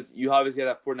 because you obviously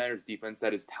have that 49ers defense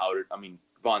that is touted. I mean,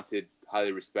 vaunted,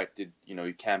 highly respected.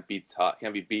 You can't be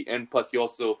beat, and plus you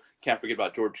also can't forget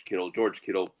about George Kittle. George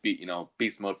Kittle beat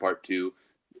Beast Mode Part 2,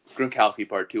 Gronkowski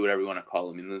Part 2, whatever you want to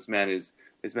call him. This man is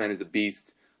a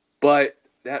beast. But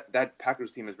that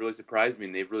Packers team has really surprised me,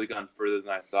 and they've really gone further than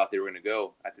I thought they were going to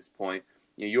go at this point.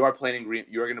 You are playing in Green.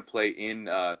 You are going to play in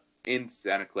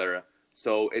Santa Clara,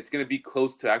 so it's going to be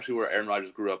close to actually where Aaron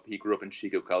Rodgers grew up. He grew up in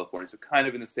Chico, California, so kind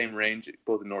of in the same range,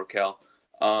 both in NorCal.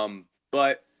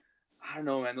 But I don't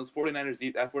know, man. That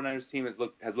 49ers team has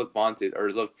looked vaunted or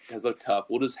has looked tough.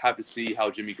 We'll just have to see how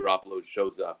Jimmy Garoppolo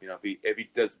shows up. If he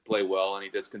does play well and he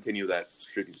does continue that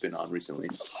streak he's been on recently.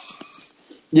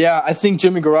 Yeah, I think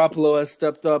Jimmy Garoppolo has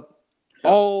stepped up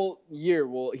all year.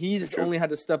 Well, he's only had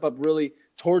to step up really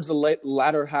towards the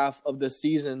latter half of the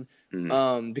season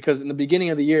because in the beginning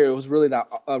of the year, it was really that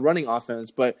running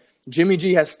offense. But Jimmy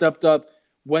G has stepped up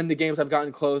when the games have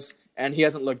gotten close, and he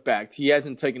hasn't looked back. He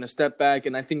hasn't taken a step back,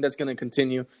 and I think that's going to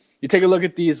continue. You take a look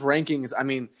at these rankings. I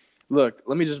mean, look,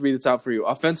 let me just read this out for you.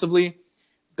 Offensively,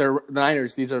 the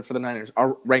Niners, these are for the Niners,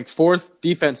 are ranked 4th,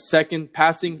 defense 2nd,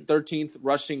 passing 13th,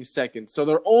 rushing 2nd. So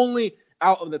they're only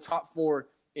out of the top 4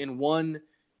 in one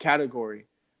category,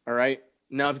 all right?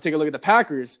 Now, if you take a look at the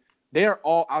Packers, they are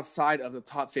all outside of the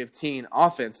top 15.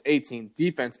 Offense, 18th,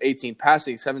 defense, 18th,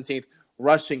 passing, 17th,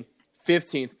 rushing,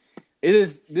 15th.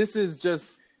 This is just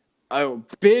a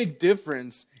big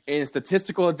difference in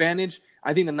statistical advantage.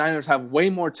 I think the Niners have way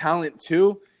more talent,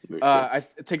 too. I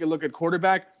take a look at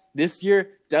quarterback. This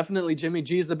year, definitely Jimmy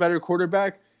G is the better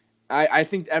quarterback. I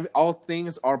think all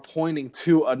things are pointing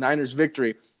to a Niners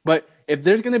victory. But if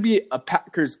there's going to be a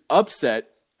Packers upset,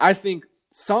 I think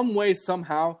some way,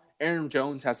 somehow, Aaron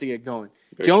Jones has to get going.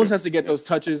 Very Jones true. has to get those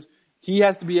touches. He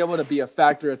has to be able to be a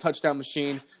factor, a touchdown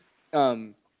machine.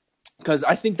 Because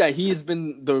I think that he has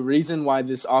been the reason why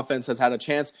this offense has had a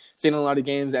chance, staying in a lot of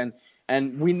games, and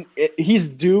he's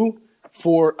due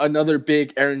for another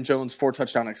big Aaron Jones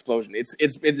 4-touchdown explosion.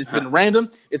 It's been random,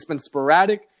 it's been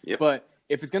sporadic, Yep. but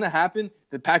if it's gonna happen,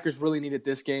 the Packers really needed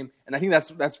this game, and I think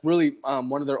that's really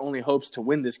one of their only hopes to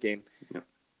win this game. Yep.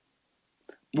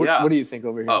 What do you think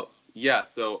over here? Oh yeah,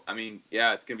 so I mean,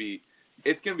 yeah, it's gonna be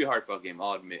a hard fought game.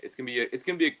 I'll admit it's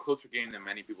gonna be a closer game than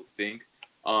many people think.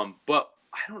 But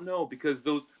I don't know because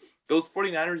those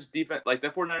 49ers defense, like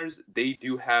that 49ers, they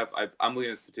do have. I'm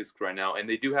looking at the statistics right now, and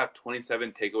they do have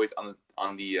 27 takeaways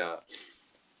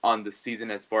on the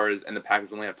season as far as, and the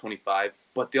Packers only have 25,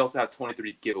 but they also have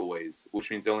 23 giveaways,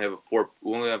 which means they only have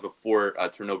a four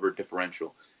turnover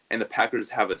differential, and the Packers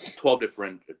have a 12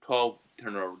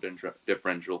 turnover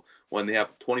differential when they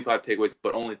have 25 takeaways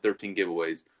but only 13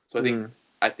 giveaways. So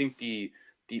I think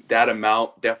that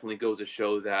amount definitely goes to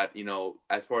show that,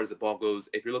 as far as the ball goes,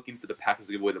 if you're looking for the Packers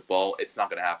to give away the ball, it's not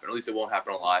going to happen. Or at least it won't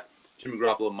happen a lot. Jimmy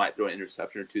Garoppolo might throw an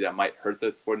interception or two that might hurt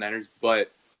the 49ers,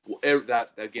 but that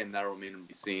will remain to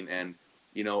be seen. And,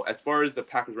 as far as the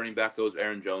Packers running back goes,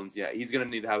 Aaron Jones, yeah, he's going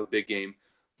to need to have a big game.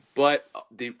 But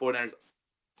the 49ers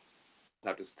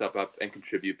have to step up and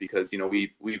contribute because,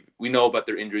 we know about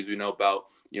their injuries. We know about,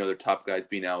 their top guys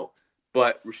being out.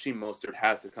 But Raheem Mostert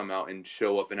has to come out and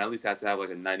show up and at least has to have like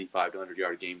a 95 to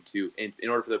 100-yard game too in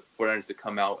order for the 49ers to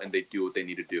come out and they do what they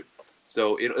need to do.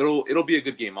 So it'll be a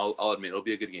good game. I'll admit it'll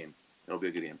be a good game. It'll be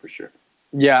a good game for sure.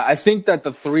 Yeah, I think that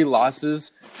the 3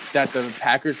 losses that the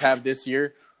Packers have this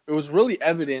year, it was really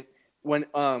evident when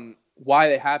why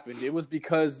they happened. It was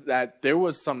because that there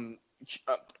was some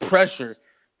pressure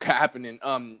happening.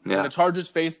 When the Chargers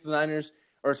faced the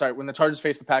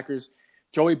Packers,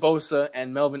 Joey Bosa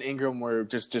and Melvin Ingram were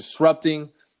just disrupting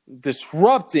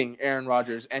Aaron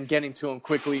Rodgers and getting to him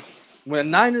quickly. When the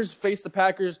Niners faced the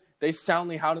Packers, they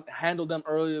soundly handled them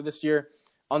earlier this year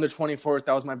on the 24th.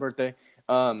 That was my birthday.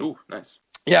 Ooh, nice.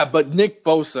 Yeah, but Nick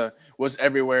Bosa was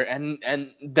everywhere,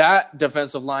 and that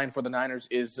defensive line for the Niners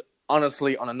is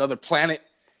honestly on another planet.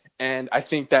 And I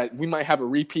think that we might have a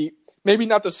repeat, maybe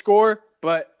not the score,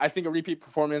 but I think a repeat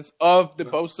performance of the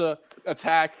Bosa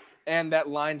attack and that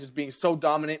line just being so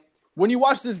dominant. When you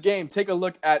watch this game, take a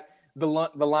look at the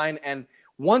line, and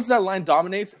once that line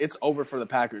dominates, it's over for the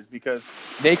Packers because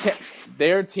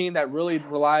they're a team that really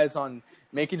relies on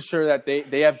making sure that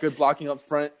they have good blocking up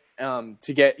front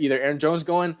to get either Aaron Jones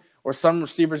going or some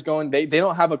receivers going. They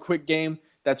don't have a quick game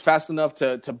that's fast enough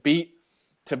to beat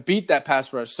that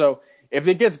pass rush. So if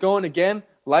it gets going again,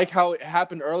 like how it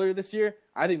happened earlier this year,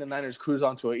 I think the Niners cruise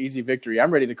on to an easy victory.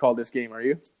 I'm ready to call this game. Are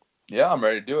you? Yeah, I'm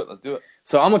ready to do it. Let's do it.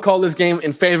 So I'm going to call this game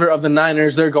in favor of the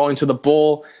Niners. They're going to the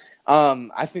bowl.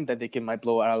 I think that they might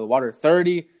blow it out of the water,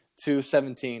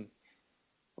 30-17.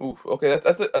 Ooh, okay,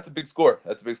 that's a big score.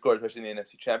 That's a big score, especially in the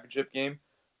NFC Championship game.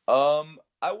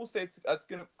 I will say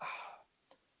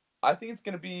I think it's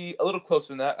gonna be a little closer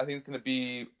than that. I think it's gonna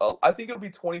be. I think it'll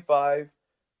be 25,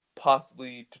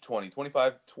 possibly to 20.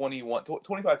 25-21.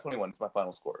 25-21 is my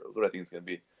final score. That's what I think it's gonna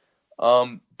be.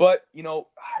 But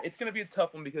it's gonna be a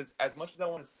tough one because as much as I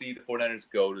want to see the 49ers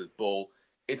go to the bowl,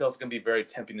 it's also gonna be very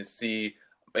tempting to see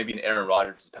maybe an Aaron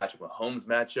Rodgers Patrick Mahomes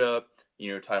matchup.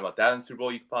 You're talking about that in the Super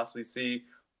Bowl you could possibly see.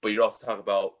 But you also talk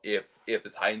about if the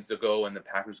Titans go and the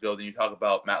Packers go, then you talk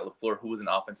about Matt LaFleur, who was an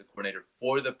offensive coordinator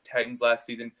for the Titans last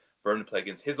season, for him to play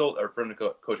against for him to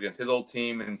coach against his old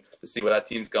team and to see where that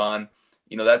team's gone.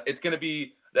 That it's going to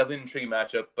be definitely an intriguing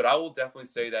matchup. But I will definitely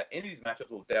say that any of these matchups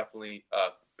will definitely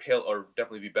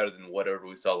definitely be better than whatever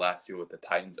we saw last year with the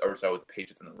Titans, with the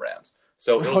Patriots and the Rams.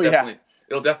 So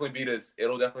it'll definitely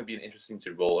be an interesting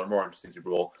Super Bowl, or more interesting Super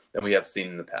Bowl than we have seen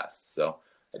in the past. So.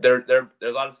 There's a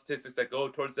lot of statistics that go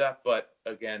towards that, but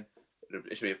again,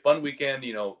 it should be a fun weekend.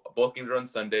 Both games are on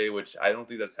Sunday, which I don't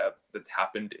think that's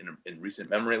happened in recent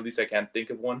memory. At least I can't think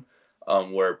of one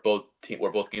where both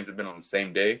games have been on the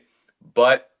same day.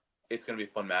 But it's going to be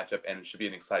a fun matchup, and it should be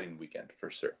an exciting weekend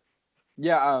for sure.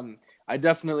 Yeah, I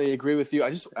definitely agree with you.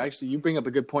 You bring up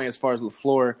a good point as far as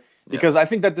LaFleur, because I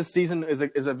think that this season is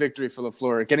a victory for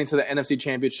LaFleur, getting to the NFC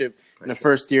Championship in the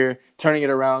first year, turning it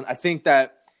around. I think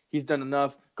that he's done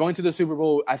enough. Going to the Super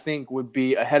Bowl, I think, would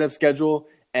be ahead of schedule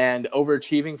and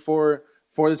overachieving for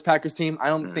this Packers team. I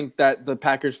don't think that the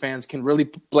Packers fans can really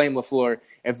blame LaFleur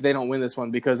if they don't win this one,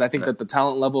 because I think that the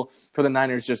talent level for the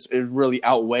Niners just really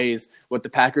outweighs what the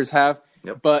Packers have.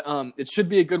 Yep. But it should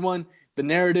be a good one. The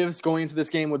narratives going into this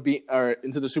game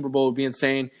into the Super Bowl would be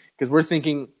insane, because we're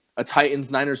thinking a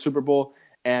Titans-Niners Super Bowl,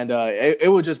 and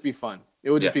it would just be fun.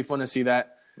 It would just be fun to see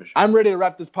that. Sure. I'm ready to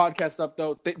wrap this podcast up,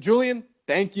 though. Julian,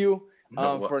 thank you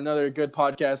for another good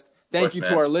podcast. Thank you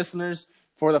to our listeners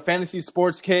for the Fantasy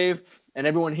Sports Cave and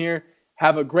everyone here.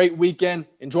 Have a great weekend.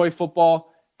 Enjoy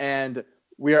football, and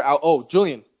we are out. Oh,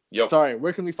 Julian. Yo. Sorry,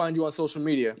 where can we find you on social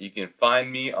media? You can find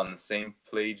me on the same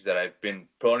page that I've been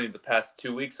promoting the past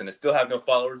 2 weeks, and I still have no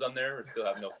followers on there, or still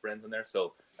have no friends on there.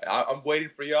 So I'm waiting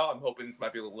for y'all. I'm hoping this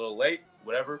might be a little late.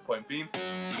 Whatever, point being.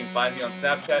 You can find me on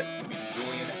Snapchat. It's going to be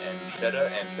Julian and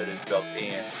Chetta, and Chetta is spelled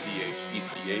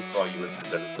ANCHETA for all you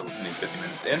listeners that are still listening 50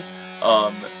 minutes in.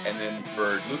 And then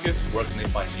for Lucas, where can they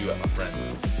find you at, my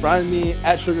friend? Find me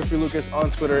at SugarFreeLucas on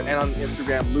Twitter and on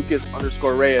Instagram,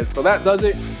 Lucas_Reyes. So that does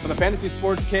it for the Fantasy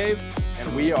Sports Cave,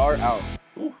 and we are out.